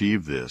to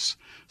achieve this.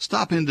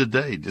 Stop in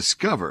today.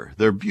 Discover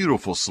their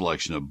beautiful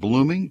selection of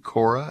blooming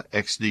Cora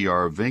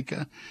XDR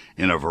Vinca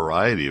in a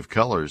variety of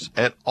colors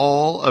at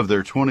all of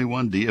their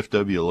 21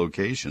 DFW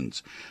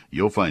locations.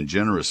 You'll find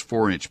generous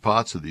 4-inch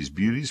pots of these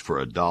beauties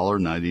for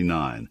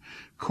 $1.99.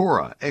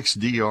 Cora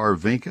XDR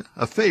Vinca,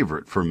 a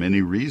favorite for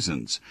many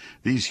reasons.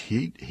 These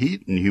heat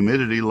and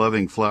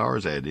humidity-loving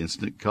flowers add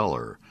instant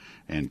color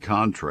and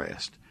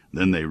contrast.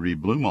 Then they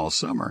rebloom all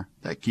summer.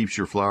 That keeps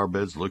your flower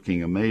beds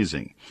looking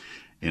amazing.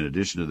 In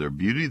addition to their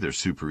beauty, they're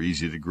super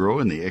easy to grow,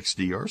 and the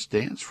XDR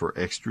stands for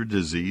extra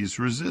disease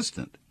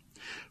resistant.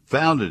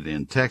 Founded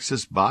in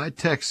Texas by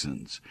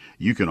Texans,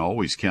 you can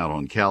always count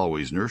on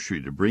Callaway's Nursery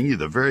to bring you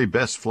the very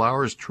best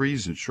flowers,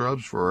 trees, and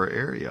shrubs for our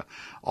area,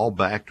 all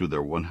backed with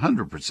their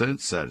 100%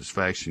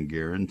 satisfaction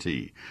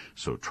guarantee.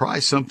 So try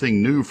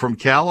something new from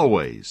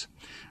Callaway's.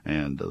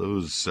 And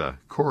those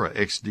Cora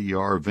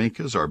XDR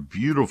Vincas are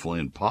beautiful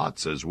in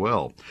pots as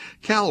well.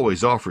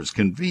 Callaway's offers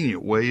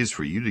convenient ways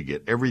for you to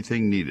get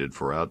everything needed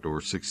for outdoor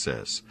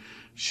success.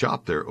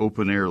 Shop their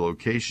open-air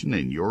location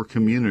in your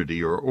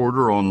community or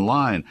order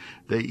online.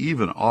 They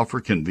even offer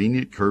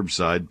convenient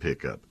curbside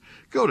pickup.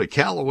 Go to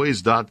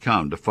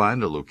Callaways.com to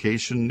find a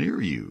location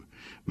near you.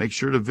 Make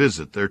sure to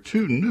visit their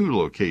 2 new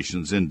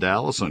locations in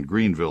Dallas on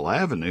Greenville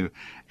Avenue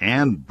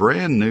and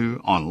brand new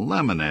on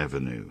Lemon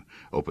Avenue.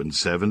 Open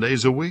 7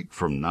 days a week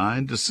from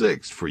 9 to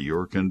 6 for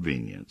your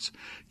convenience.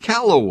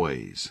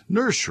 Callaway's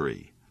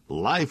Nursery.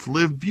 Life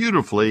lived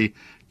beautifully.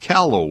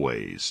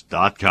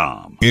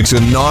 Callaways.com. It's a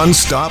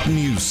non-stop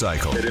news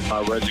cycle.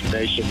 My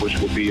resignation, which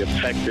will be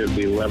effective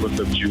the 11th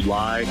of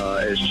July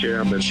as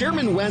chairman.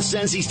 Chairman West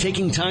says he's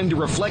taking time to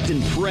reflect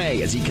and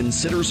pray as he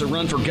considers a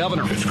run for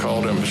governor. It's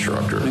called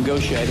infrastructure.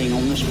 Negotiating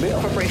on this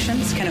bill.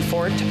 Corporations can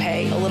afford to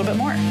pay a little bit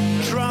more.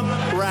 Trump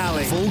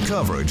rally. Full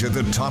coverage at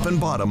the top and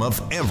bottom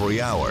of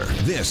every hour.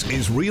 This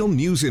is Real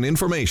News and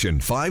Information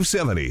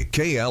 570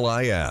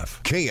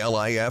 KLIF.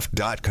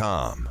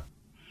 KLIF.com.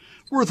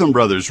 Wortham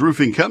Brothers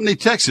Roofing Company,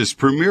 Texas'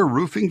 premier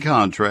roofing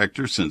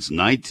contractor since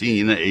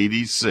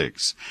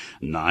 1986.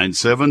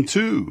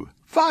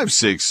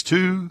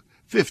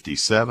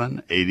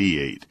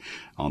 972-562-5788.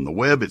 On the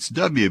web, it's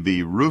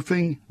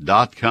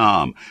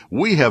wbroofing.com.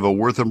 We have a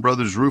Wortham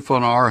Brothers roof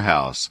on our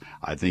house.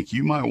 I think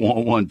you might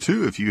want one,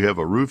 too, if you have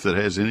a roof that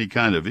has any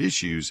kind of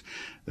issues.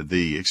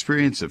 The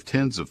experience of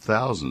tens of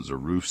thousands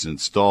of roofs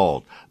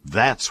installed.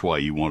 That's why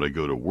you want to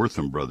go to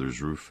Wortham Brothers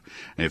Roof.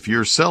 And if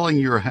you're selling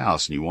your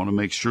house and you want to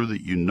make sure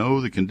that you know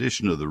the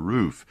condition of the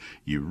roof,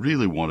 you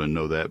really want to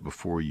know that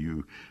before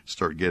you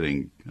start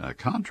getting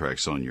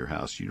contracts on your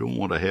house. You don't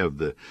want to have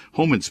the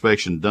home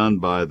inspection done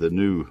by the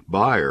new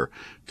buyer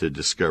to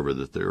discover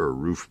that there are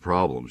roof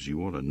problems. You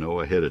want to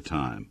know ahead of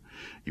time.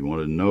 You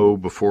want to know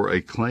before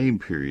a claim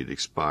period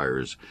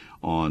expires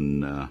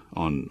on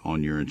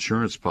your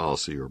insurance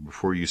policy, or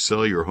before you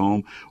sell your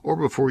home, or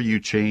before you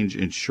change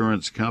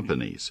insurance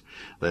companies.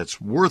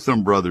 That's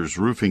Wortham Brothers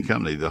Roofing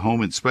Company. The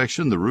home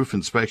inspection, the roof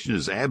inspection,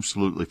 is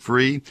absolutely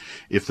free.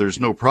 If there's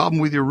no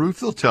problem with your roof,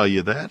 they'll tell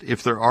you that.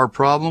 If there are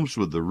problems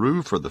with the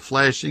roof or the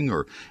flashing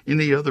or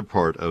any other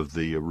part of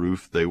the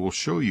roof, they will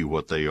show you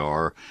what they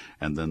are,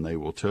 and then they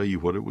will tell you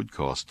what it would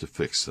cost to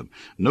fix them.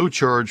 No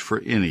charge for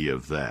any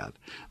of that.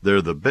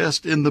 They're the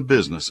best in the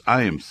business.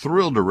 I am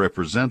thrilled to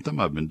represent them.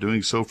 I've been doing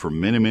so for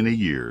many, many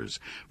years.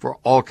 For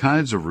all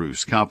kinds of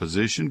roofs,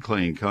 composition,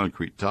 clay and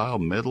concrete tile,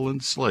 metal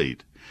and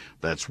slate.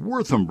 That's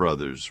Wortham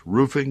Brothers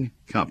Roofing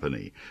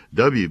Company.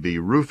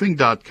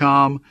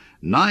 WBRoofing.com,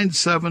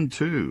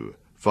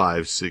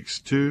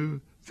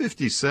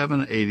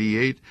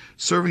 972-562-5788,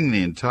 serving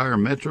the entire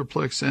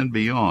Metroplex and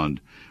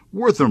beyond.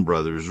 Wortham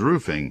Brothers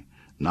Roofing,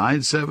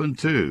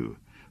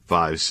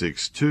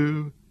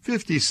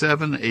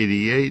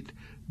 972-562-5788,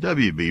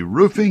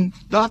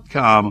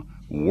 WBRoofing.com,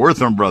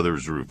 Wortham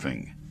Brothers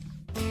Roofing.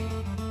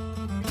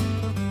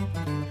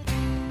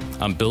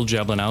 I'm Bill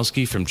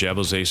Jablanowski from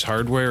Jablo's Ace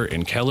Hardware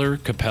in Keller,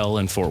 Capel,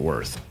 and Fort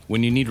Worth.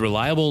 When you need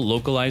reliable,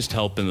 localized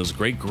help in those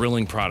great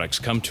grilling products,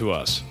 come to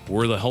us.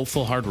 We're the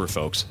helpful hardware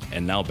folks.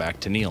 And now back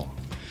to Neil.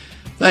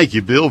 Thank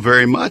you, Bill,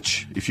 very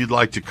much. If you'd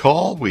like to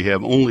call, we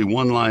have only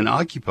one line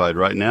occupied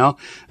right now.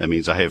 That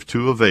means I have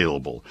two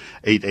available.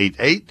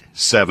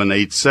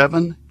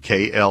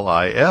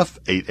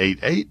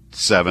 888-787-KLIF,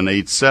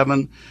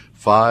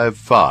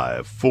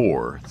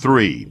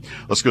 888-787-5543.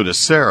 Let's go to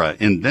Sarah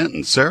in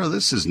Denton. Sarah,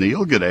 this is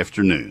Neil. Good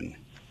afternoon.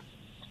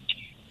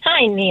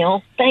 Hi,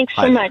 Neil. Thanks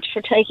so much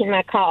for taking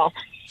my call.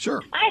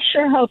 Sure. I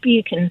sure hope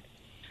you can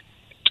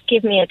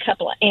give me a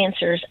couple of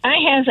answers. I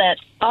have that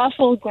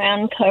awful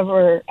vine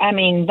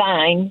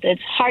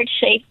that's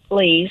heart-shaped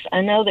leaves.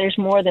 I know there's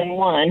more than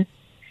one,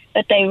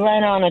 but they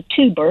run on a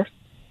tuber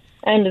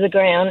under the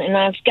ground, and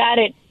I've got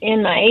it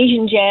in my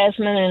Asian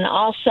jasmine, and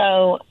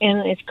also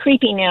it's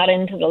creeping out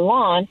into the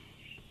lawn.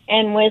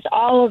 And with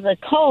all of the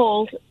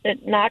cold,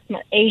 it knocked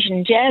my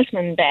Asian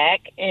jasmine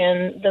back,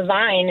 and the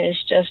vine is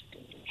just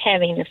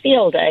having a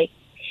field day.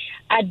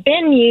 I'd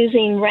been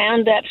using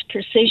Roundup's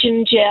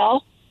Precision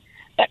Gel,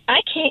 but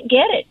I can't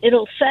get it.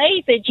 It'll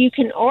say that you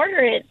can order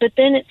it, but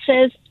then it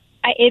says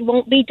it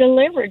won't be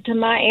delivered to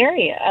my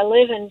area. I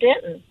live in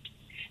Denton.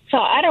 So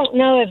I don't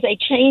know if they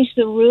changed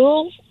the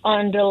rules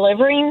on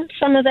delivering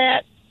some of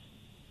that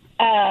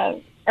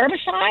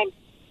herbicide.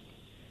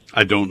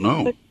 I don't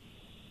know.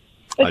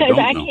 Because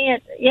I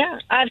can't,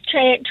 I've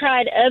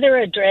tried other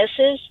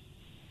addresses,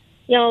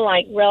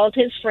 like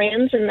relatives,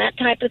 friends, and that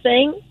type of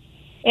thing.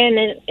 And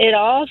it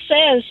all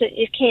says that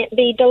it can't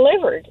be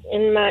delivered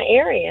in my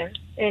area.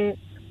 And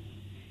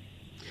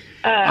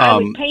I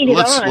would paint it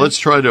on. Let's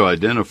try to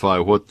identify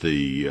what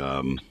the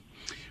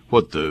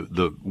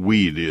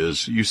weed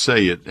is. You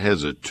say it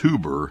has a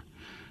tuber.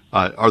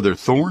 Are there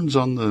thorns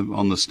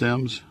on the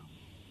stems?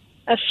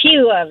 A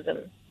few of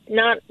them,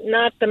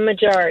 not the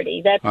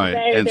majority. That's all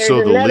right. And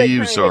so the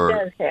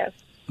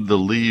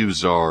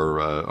leaves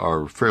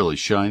are fairly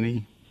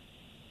shiny.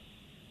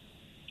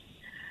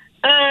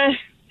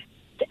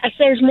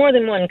 There's more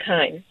than one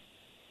kind.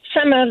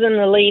 Some of them,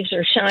 the leaves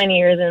are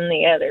shinier than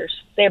the others.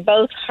 They're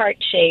both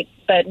heart-shaped,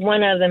 but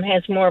one of them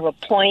has more of a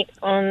point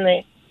on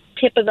the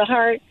tip of the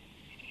heart.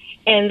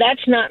 And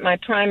that's not my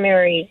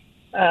primary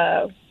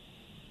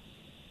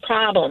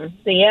problem.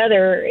 The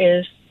other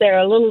is they're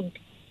a little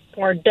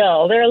more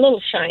dull. They're a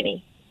little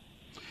shiny.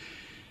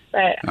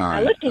 But right.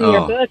 I looked in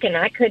your book, and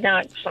I could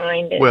not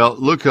find it. Well,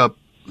 look up,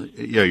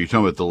 you're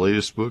talking about the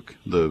latest book,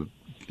 the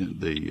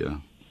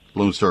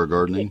Lone Star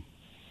Gardening?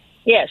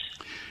 Yes.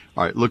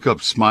 All right, look up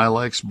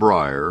Smilax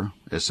Briar,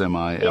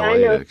 Smilax. Yeah, I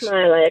know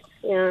Smilax.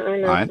 Yeah, I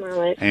know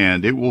Smilax.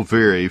 And it will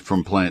vary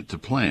from plant to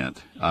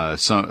plant.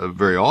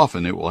 Very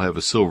often it will have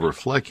a silver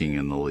flecking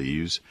in the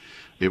leaves.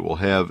 It will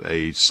have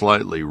a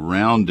slightly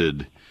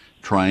rounded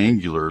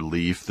triangular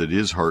leaf that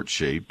is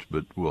heart-shaped,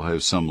 but will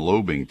have some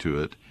lobing to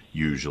it,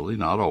 usually,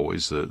 not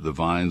always. The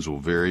vines will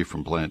vary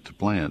from plant to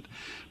plant,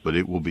 but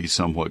it will be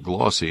somewhat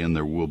glossy, and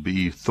there will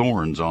be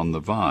thorns on the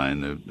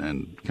vine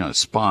and kind of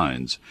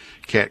spines,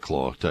 cat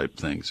claw type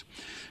things.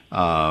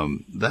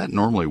 That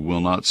normally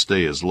will not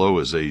stay as low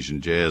as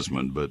Asian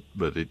jasmine, but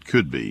it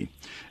could be.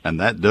 And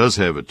that does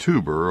have a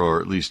tuber,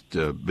 or at least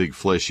big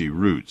fleshy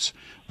roots.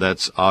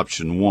 That's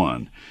option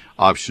one.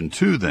 Option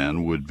two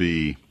then would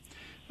be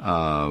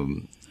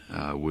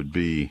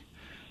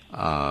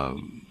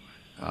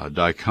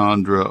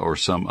dichondra or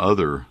some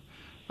other,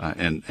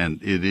 and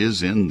it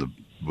is in the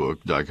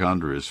book.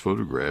 Dichondra is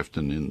photographed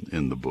and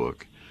in the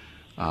book.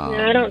 No,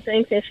 I don't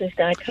think this is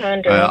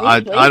dichondra.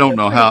 I don't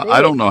know how.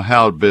 I don't know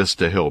how best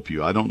to help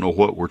you. I don't know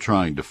what we're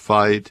trying to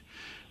fight,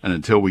 and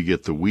until we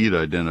get the weed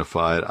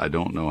identified, I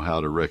don't know how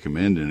to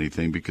recommend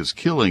anything, because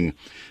killing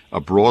a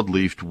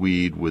broadleafed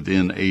weed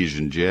within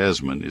Asian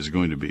jasmine is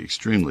going to be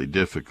extremely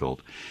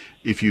difficult.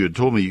 If you had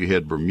told me you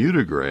had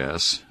Bermuda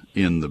grass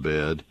in the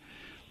bed,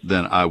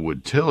 then I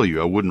would tell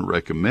you I wouldn't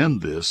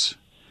recommend this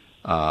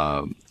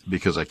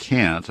because I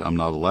can't. I'm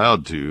not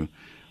allowed to.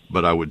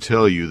 But I would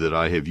tell you that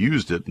I have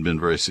used it and been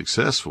very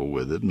successful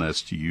with it, and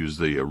that's to use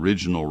the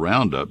original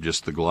Roundup,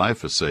 just the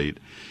glyphosate,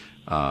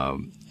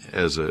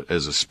 as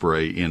a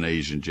spray in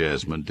Asian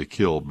jasmine to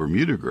kill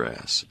Bermuda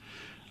grass.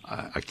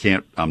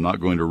 I'm not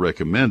going to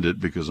recommend it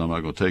because I'm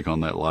not going to take on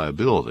that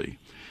liability.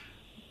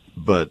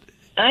 But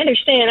I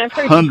understand. I've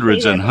heard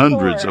hundreds and before.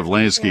 hundreds of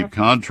landscape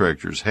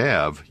contractors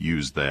have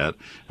used that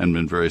and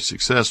been very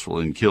successful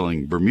in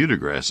killing Bermuda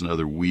grass and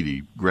other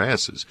weedy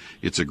grasses.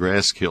 It's a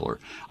grass killer.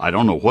 I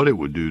don't know what it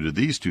would do to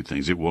these two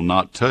things. It will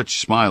not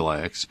touch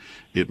Smilax.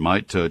 It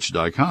might touch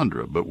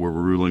Dichondra, but we're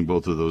ruling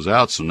both of those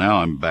out. So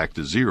now I'm back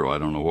to zero. I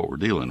don't know what we're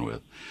dealing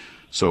with.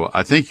 So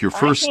I think your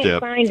first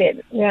step. Find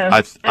it.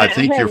 Yeah. I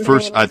think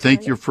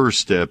your first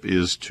step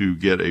is to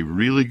get a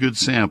really good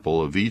sample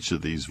of each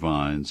of these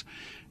vines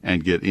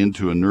and get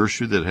into a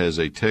nursery that has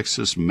a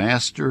Texas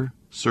Master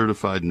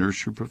Certified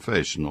Nursery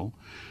Professional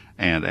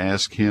and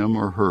ask him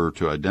or her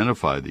to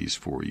identify these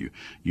for you.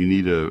 You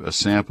need a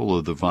sample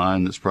of the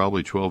vine that's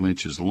probably 12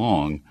 inches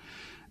long.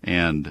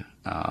 And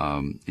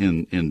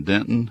in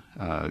Denton,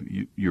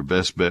 your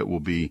best bet will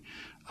be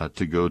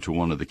to go to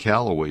one of the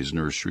Callaway's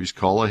nurseries.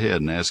 Call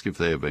ahead and ask if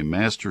they have a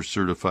Master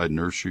Certified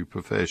Nursery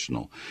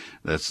Professional.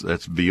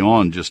 That's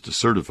beyond just a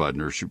certified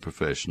nursery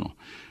professional.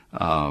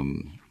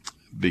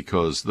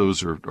 Because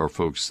those are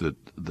folks that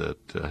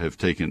have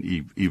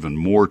taken even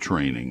more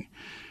training.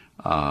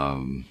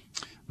 The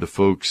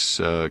folks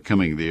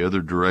coming the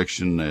other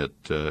direction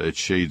at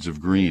Shades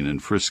of Green in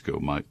Frisco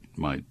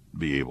might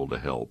be able to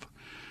help.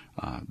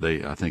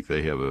 I think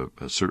they have a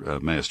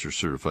Master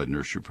Certified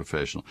Nursery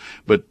Professional.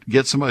 But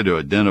get somebody to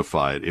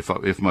identify it.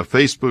 If my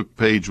Facebook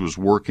page was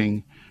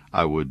working,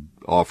 I would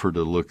offer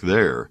to look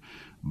there.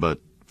 But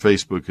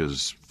Facebook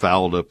has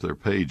fouled up their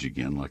page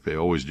again, like they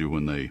always do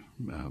when they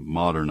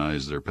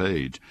modernize their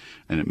page,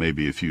 and it may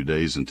be a few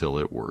days until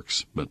it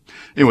works. But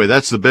anyway,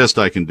 that's the best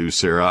I can do,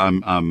 Sarah.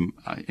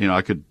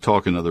 I could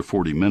talk another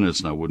 40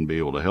 minutes and I wouldn't be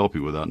able to help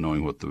you without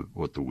knowing what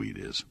the weed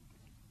is.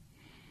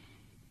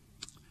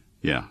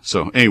 Yeah.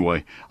 So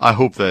anyway, I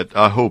hope that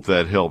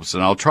helps,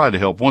 and I'll try to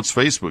help once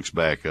Facebook's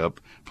back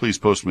up. Please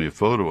post me a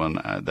photo, and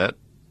that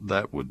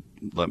would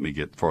let me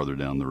get farther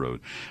down the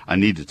road. I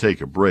need to take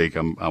a break.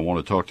 I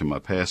want to talk to my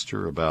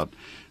pastor about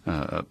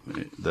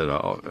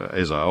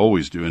as I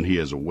always do, and he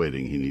has a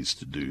wedding he needs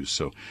to do.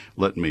 So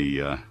let me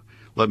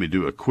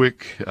do a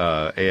quick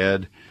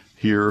ad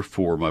here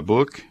for my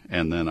book,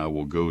 and then I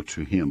will go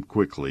to him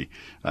quickly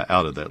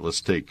out of that.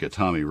 Let's take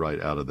Tommy right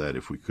out of that,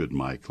 if we could,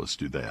 Mike. Let's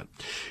do that.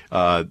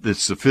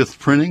 It's the 5th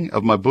printing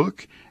of my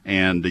book,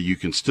 and you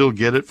can still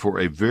get it for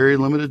a very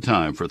limited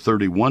time for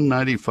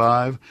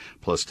 $31.95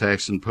 plus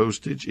tax and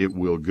postage. It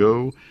will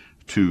go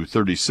to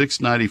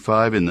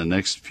 $36.95 in the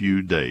next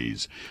few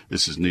days.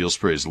 This is Neil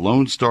Sperry's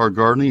Lone Star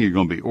Gardening. You're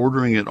going to be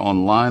ordering it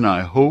online,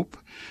 I hope.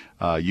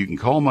 You can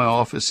call my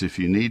office if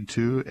you need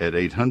to at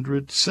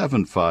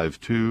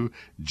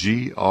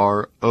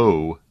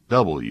 800-752-GROW,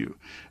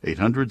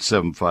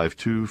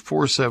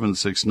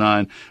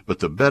 800-752-4769. But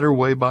the better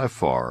way by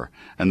far,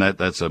 and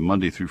that's a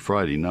Monday through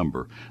Friday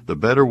number, the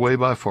better way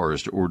by far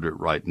is to order it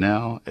right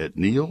now at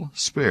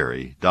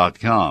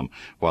neilsperry.com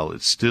while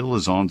it still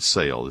is on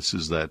sale. This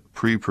is that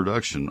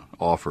pre-production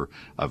offer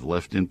I've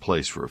left in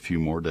place for a few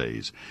more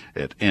days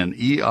at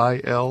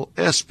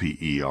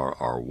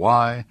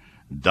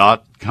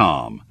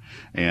neilsperry.com.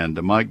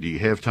 And Mike, do you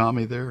have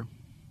Tommy there?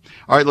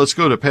 All right, let's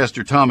go to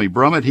Pastor Tommy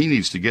Brummett. He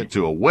needs to get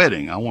to a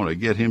wedding. I want to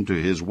get him to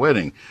his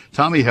wedding.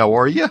 Tommy, how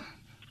are you?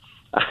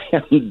 I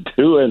am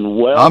doing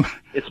well.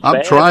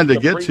 I'm trying to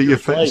get to your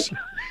face.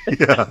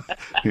 Yeah,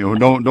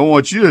 don't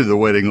want you to the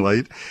wedding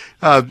late.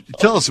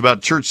 Tell us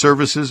about church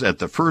services at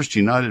the First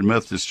United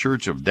Methodist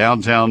Church of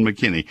downtown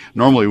McKinney.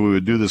 Normally we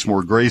would do this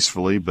more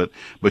gracefully, but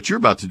you're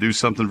about to do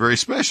something very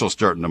special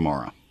starting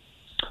tomorrow.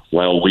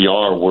 Well, we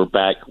are. We're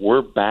back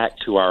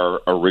to our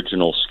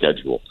original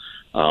schedule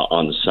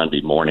on the Sunday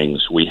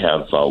mornings. We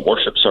have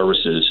worship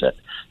services at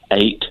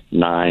 8,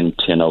 9,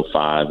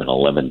 10:05, and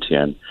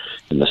 11:10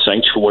 in the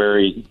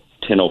sanctuary,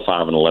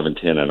 10:05 and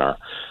 11:10 in our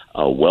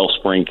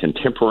Wellspring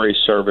Contemporary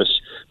service.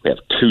 We have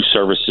 2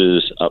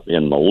 services up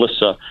in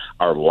Melissa.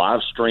 Our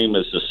live stream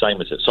is the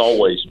same as it's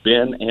always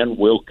been and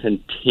will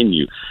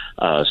continue.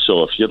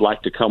 So if you'd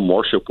like to come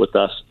worship with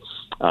us,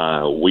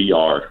 we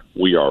are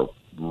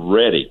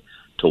ready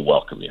to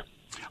welcome you.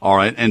 All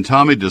right. And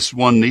Tommy, does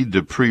one need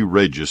to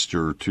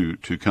pre-register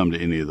to come to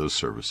any of those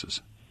services?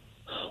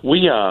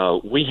 We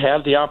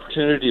have the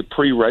opportunity to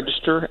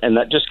pre-register, and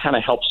that just kind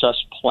of helps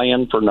us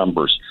plan for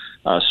numbers.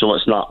 So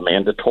it's not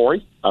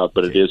mandatory,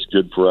 but it is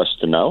good for us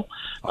to know.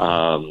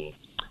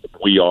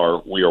 We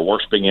are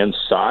worshiping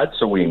inside,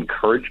 so we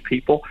encourage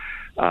people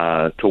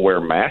to wear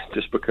masks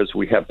just because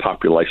we have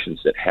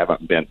populations that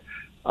haven't been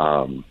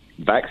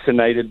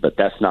vaccinated, but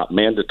that's not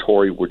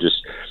mandatory. We're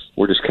just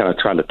kind of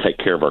trying to take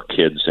care of our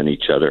kids and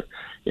each other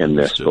in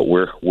this. But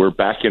we're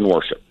back in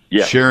worship.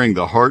 Yeah.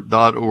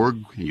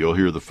 Sharingtheheart.org. You'll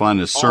hear the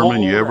finest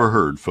sermon you ever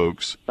heard,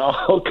 folks.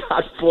 Oh,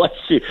 God bless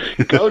you.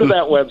 Go to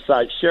that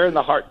website,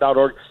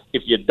 sharingtheheart.org.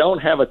 if you don't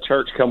have a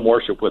church come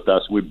worship with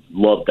us, we'd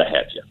love to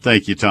have you.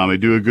 Thank you, Tommy.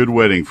 Do a good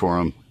wedding for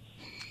him.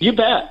 You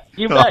bet.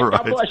 You bet. All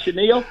right. God bless you,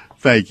 Neil.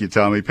 Thank you,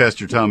 Tommy.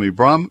 Pastor Tommy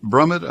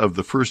Brummett of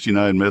the First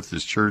United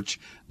Methodist Church,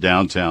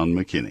 downtown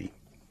McKinney.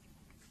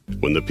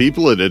 When the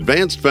people at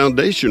Advanced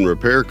Foundation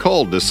Repair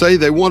called to say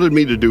they wanted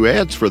me to do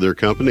ads for their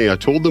company, I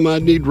told them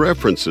I'd need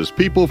references,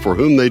 people for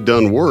whom they'd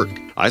done work.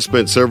 I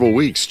spent several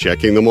weeks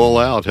checking them all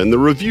out, and the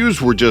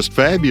reviews were just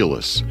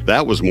fabulous.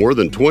 That was more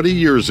than 20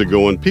 years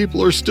ago, and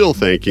people are still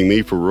thanking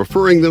me for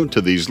referring them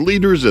to these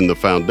leaders in the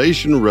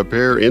foundation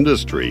repair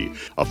industry.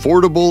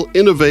 Affordable,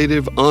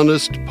 innovative,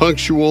 honest,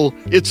 punctual,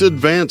 it's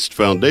Advanced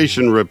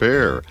Foundation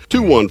Repair.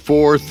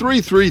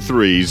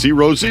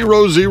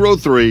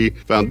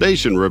 214-333-0003,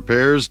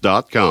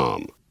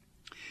 foundationrepairs.com.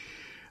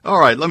 All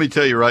right, let me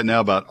tell you right now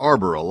about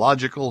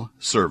Arborological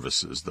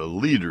Services, the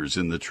leaders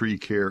in the tree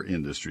care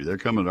industry. They're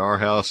coming to our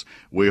house,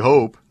 we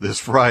hope, this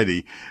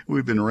Friday.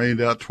 We've been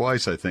rained out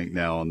twice, I think,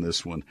 now on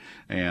this one,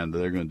 and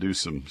they're going to do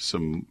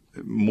some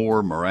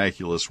more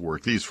miraculous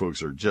work. These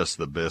folks are just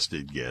the best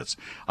it gets.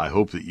 I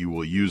hope that you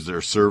will use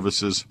their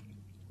services.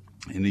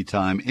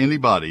 Anytime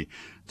anybody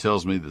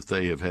tells me that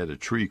they have had a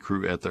tree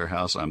crew at their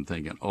house, I'm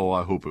thinking, oh,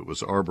 I hope it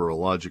was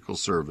Arborological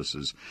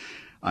Services.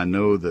 I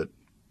know that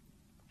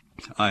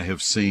I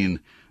have seen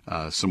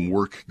some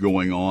work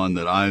going on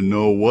that I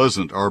know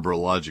wasn't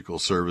Arborological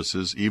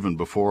Services even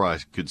before I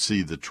could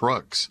see the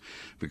trucks,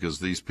 because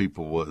these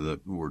people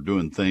were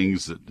doing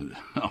things that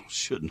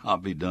should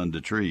not be done to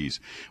trees.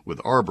 With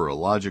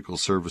Arborological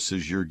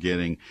Services, you're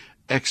getting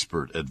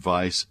expert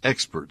advice,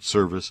 expert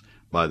service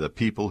by the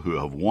people who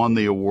have won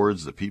the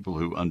awards, the people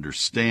who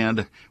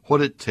understand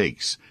what it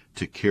takes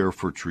to care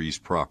for trees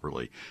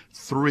properly.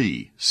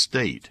 3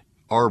 state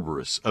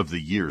Arborists of the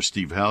Year,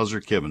 Steve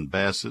Hauser, Kevin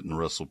Bassett, and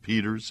Russell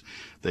Peters.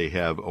 They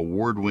have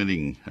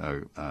award-winning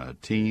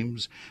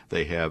teams.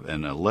 They have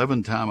an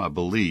 11-time, I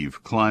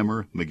believe,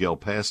 climber, Miguel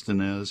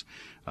Pastanez,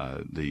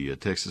 the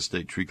Texas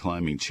State tree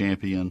climbing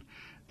champion.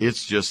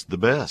 It's just the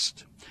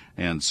best.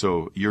 And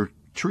so your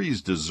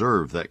trees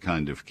deserve that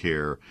kind of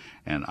care,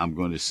 and I'm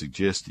going to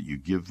suggest that you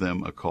give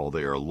them a call.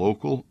 They are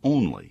local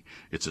only.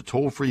 It's a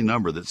toll-free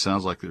number that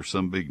sounds like they're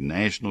some big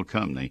national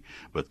company,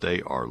 but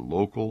they are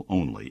local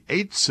only.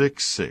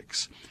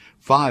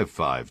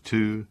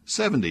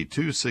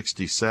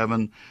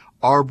 866-552-7267,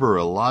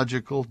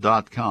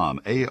 arborilogical.com,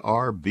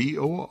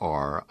 A-R-B-O-R-I,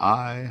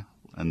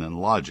 and then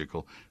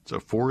logical. It's a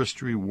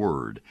forestry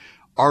word.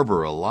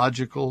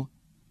 Arborilogical.com,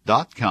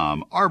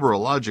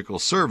 Arborological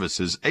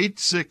Services,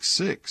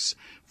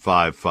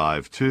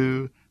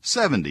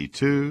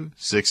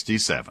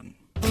 866-552-7267.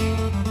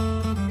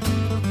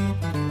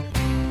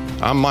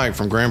 I'm Mike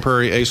from Grand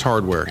Prairie Ace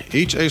Hardware.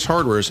 Each Ace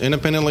Hardware is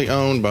independently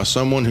owned by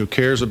someone who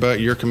cares about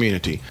your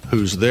community,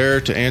 who's there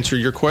to answer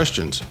your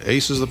questions.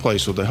 Ace is the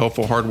place with the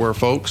helpful hardware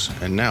folks.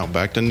 And now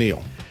back to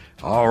Neil.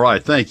 All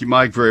right. Thank you,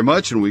 Mike, very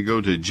much. And we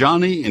go to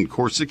Johnny in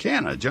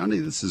Corsicana. Johnny,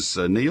 this is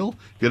Neil.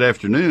 Good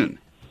afternoon.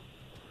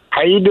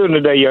 How you doing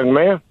today, young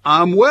man?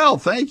 I'm well,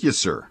 thank you,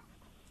 sir.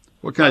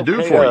 What can I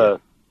do for you?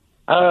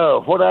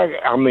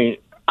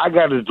 I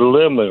got a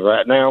dilemma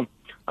right now.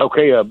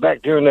 Okay,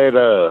 back during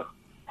that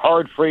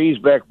hard freeze,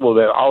 back with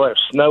all that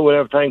snow and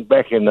everything,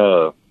 back in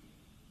I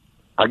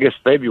guess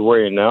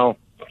February now.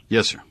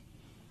 Yes, sir.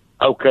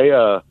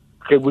 Okay,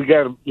 we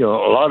got a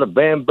lot of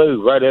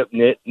bamboo right up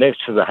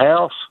next to the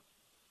house.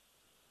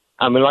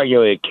 I mean,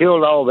 it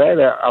killed all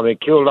that out. I mean, it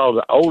killed all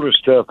the older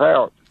stuff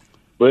out.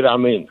 But I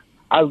mean,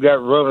 I've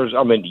got runners.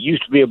 I mean, it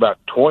used to be about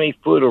 20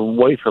 foot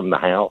away from the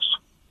house.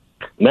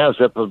 Now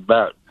it's up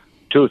about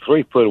 2 or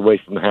 3 foot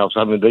away from the house.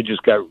 I mean, they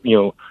just got,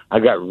 I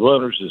got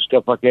runners and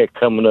stuff like that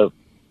coming up.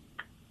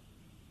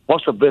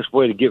 What's the best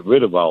way to get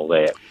rid of all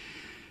that?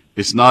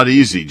 It's not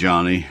easy,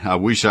 Johnny. I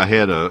wish I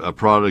had a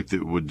product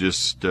that would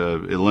just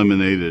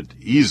eliminate it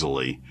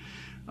easily.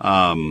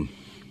 I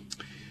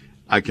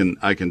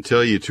can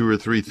tell you 2 or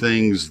 3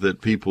 things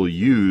that people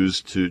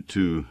use to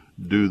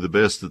do the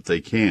best that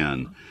they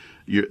can.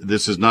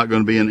 This is not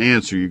going to be an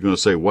answer. You're going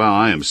to say, wow,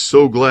 I am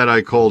so glad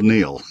I called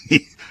Neil.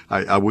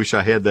 I wish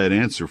I had that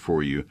answer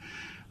for you.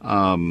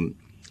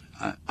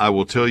 I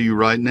will tell you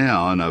right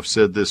now, and I've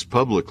said this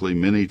publicly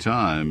many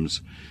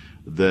times,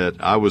 that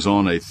I was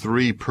on a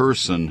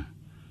 3-person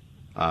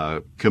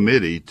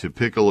committee to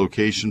pick a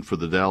location for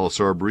the Dallas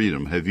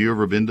Arboretum. Have you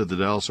ever been to the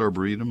Dallas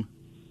Arboretum?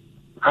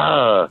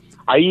 I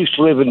used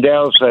to live in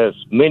Dallas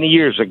many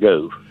years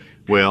ago.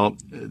 Well,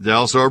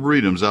 Dallas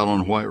Arboretum's out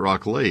on White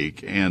Rock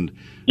Lake, and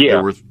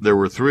there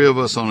were 3 of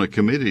us on a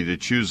committee to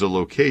choose a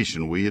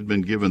location. We had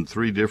been given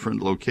 3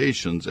 different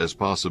locations as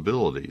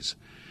possibilities,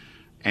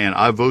 and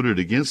I voted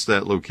against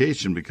that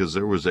location because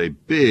there was a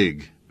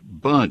big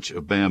bunch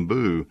of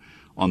bamboo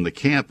on the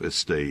camp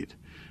estate,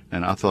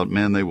 and I thought,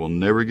 man, they will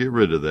never get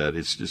rid of that.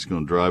 It's just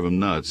going to drive them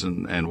nuts.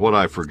 And what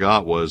I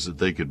forgot was that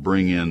they could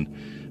bring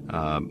in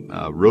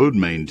road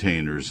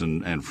maintainers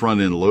and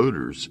front-end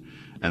loaders,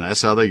 and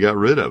that's how they got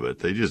rid of it.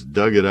 They just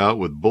dug it out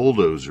with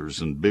bulldozers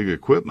and big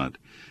equipment.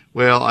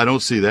 Well, I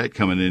don't see that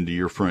coming into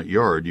your front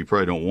yard. You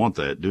probably don't want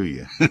that, do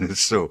you?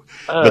 So,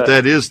 but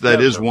that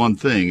is one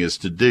thing, is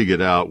to dig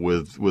it out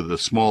with a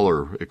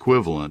smaller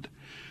equivalent,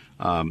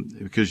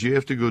 because you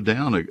have to go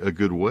down a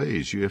good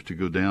ways. You have to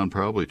go down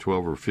probably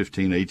 12 or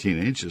 15, 18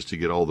 inches to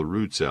get all the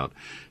roots out.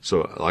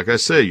 So, like I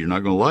say, you're not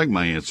going to like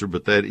my answer,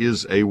 but that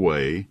is a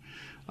way.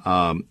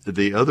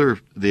 The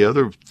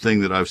other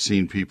thing that I've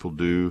seen people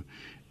do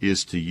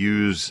is to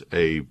use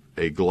a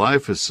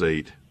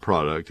glyphosate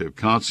product, a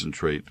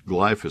concentrate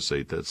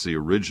glyphosate. That's the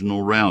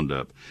original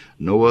Roundup.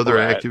 No other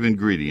active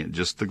ingredient,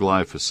 just the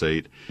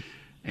glyphosate.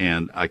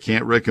 And I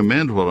can't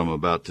recommend what I'm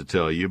about to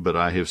tell you, but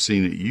I have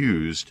seen it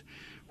used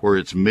where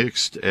it's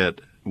mixed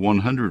at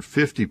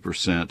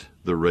 150%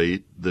 the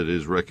rate that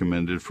is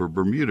recommended for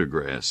Bermuda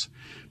grass.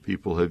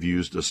 People have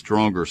used a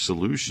stronger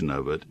solution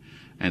of it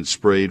and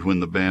sprayed when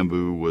the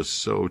bamboo was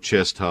so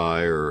chest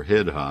high or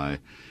head high,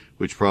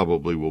 which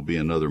probably will be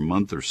another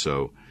month or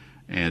so,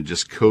 and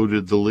just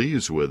coated the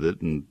leaves with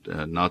it, and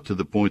not to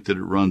the point that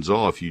it runs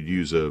off. You'd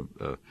use a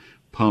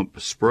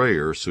pump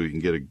sprayer so you can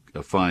get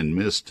a fine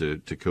mist to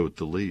coat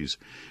the leaves.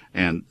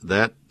 And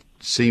that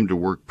seemed to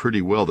work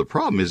pretty well. The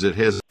problem is it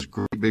has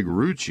great big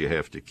roots you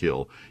have to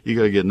kill. You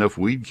got to get enough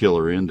weed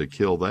killer in to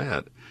kill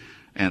that.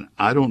 And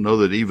I don't know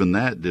that even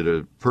that did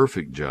a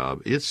perfect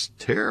job. It's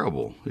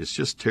terrible. It's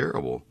just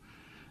terrible.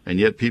 And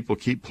yet people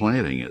keep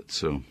planting it.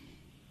 So,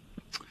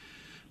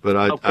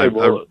 but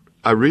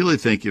I really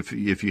think if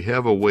you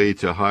have a way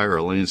to hire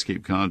a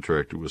landscape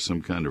contractor with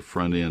some kind of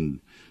front end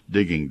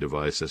digging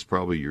device, that's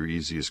probably your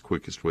easiest,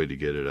 quickest way to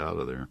get it out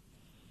of there.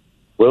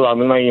 Well, I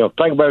mean,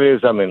 think about it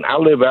is, I mean, I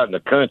live out in the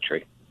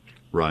country.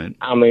 Right.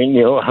 I mean, do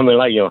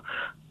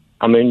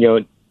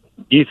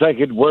you think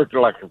it'd work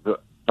like,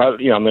 I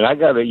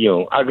got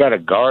a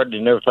garden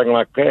and everything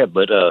like that,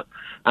 but,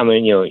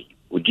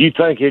 would you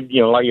think it,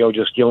 run a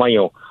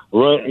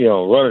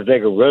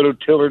take a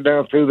rototiller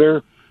down through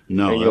there?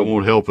 No, that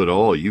won't help at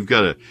all. You've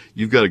got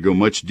to go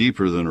much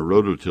deeper than a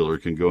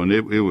rototiller can go, and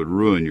it would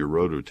ruin your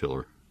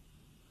rototiller.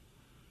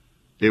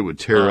 It would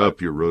tear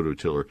up your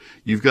rototiller.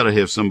 You've got to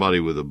have somebody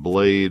with a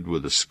blade,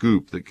 with a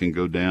scoop that can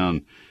go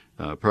down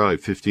probably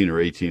 15 or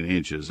 18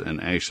 inches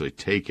and actually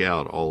take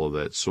out all of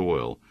that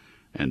soil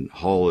and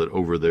haul it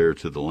over there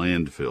to the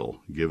landfill,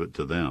 give it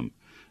to them.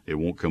 It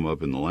won't come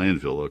up in the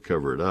landfill. They'll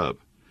cover it up.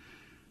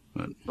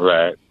 But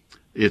right.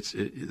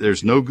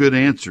 There's no good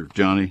answer,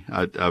 Johnny.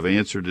 I've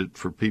answered it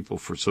for people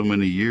for so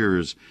many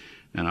years,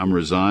 and I'm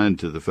resigned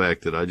to the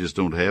fact that I just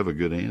don't have a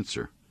good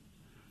answer.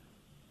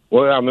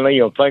 Well,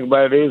 think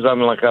about it is,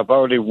 like I've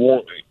already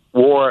worn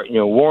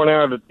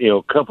out,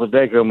 a couple of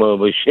decks of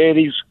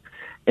machetes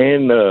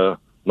and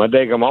my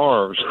deck of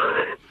arms.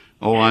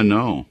 Oh, I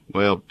know.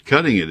 Well,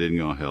 cutting it isn't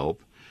going to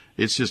help.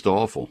 It's just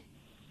awful.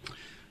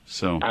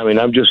 So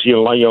I'm just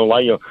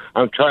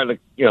I'm trying to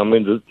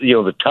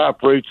the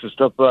top roots and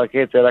stuff like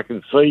that I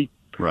can see.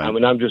 Right.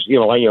 I'm just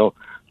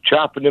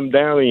chopping them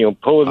down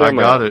and pulling them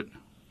out.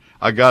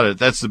 I got it.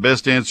 That's the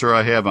best answer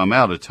I have. I'm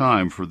out of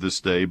time for this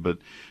day, but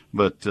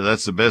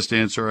that's the best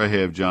answer I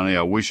have, Johnny.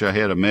 I wish I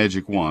had a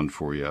magic wand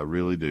for you. I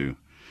really do.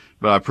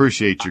 But I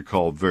appreciate your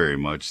call very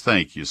much.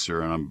 Thank you,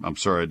 sir. And I'm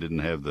sorry I didn't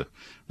have the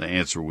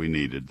answer we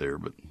needed there.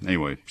 But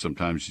anyway,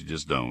 sometimes you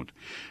just don't.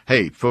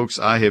 Hey, folks,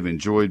 I have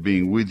enjoyed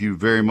being with you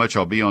very much.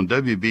 I'll be on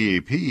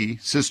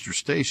WBAP, sister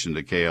station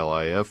to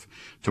KLIF,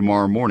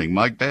 tomorrow morning.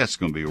 Mike Batt's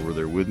going to be over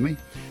there with me.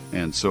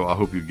 And so I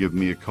hope you give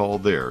me a call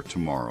there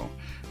tomorrow.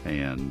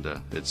 And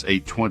it's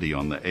 8:20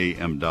 on the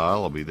AM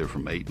dial. I'll be there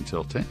from 8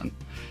 until 10.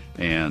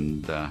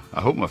 And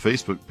I hope my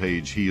Facebook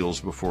page heals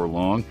before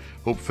long.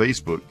 Hope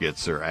Facebook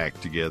gets their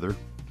act together.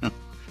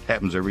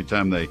 Happens every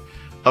time they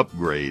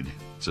upgrade.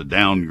 It's a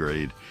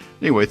downgrade.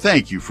 Anyway,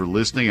 thank you for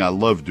listening. I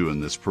love doing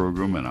this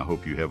program, and I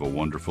hope you have a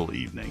wonderful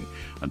evening.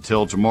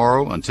 Until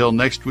tomorrow, until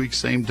next week,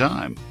 same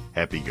time,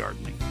 happy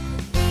gardening.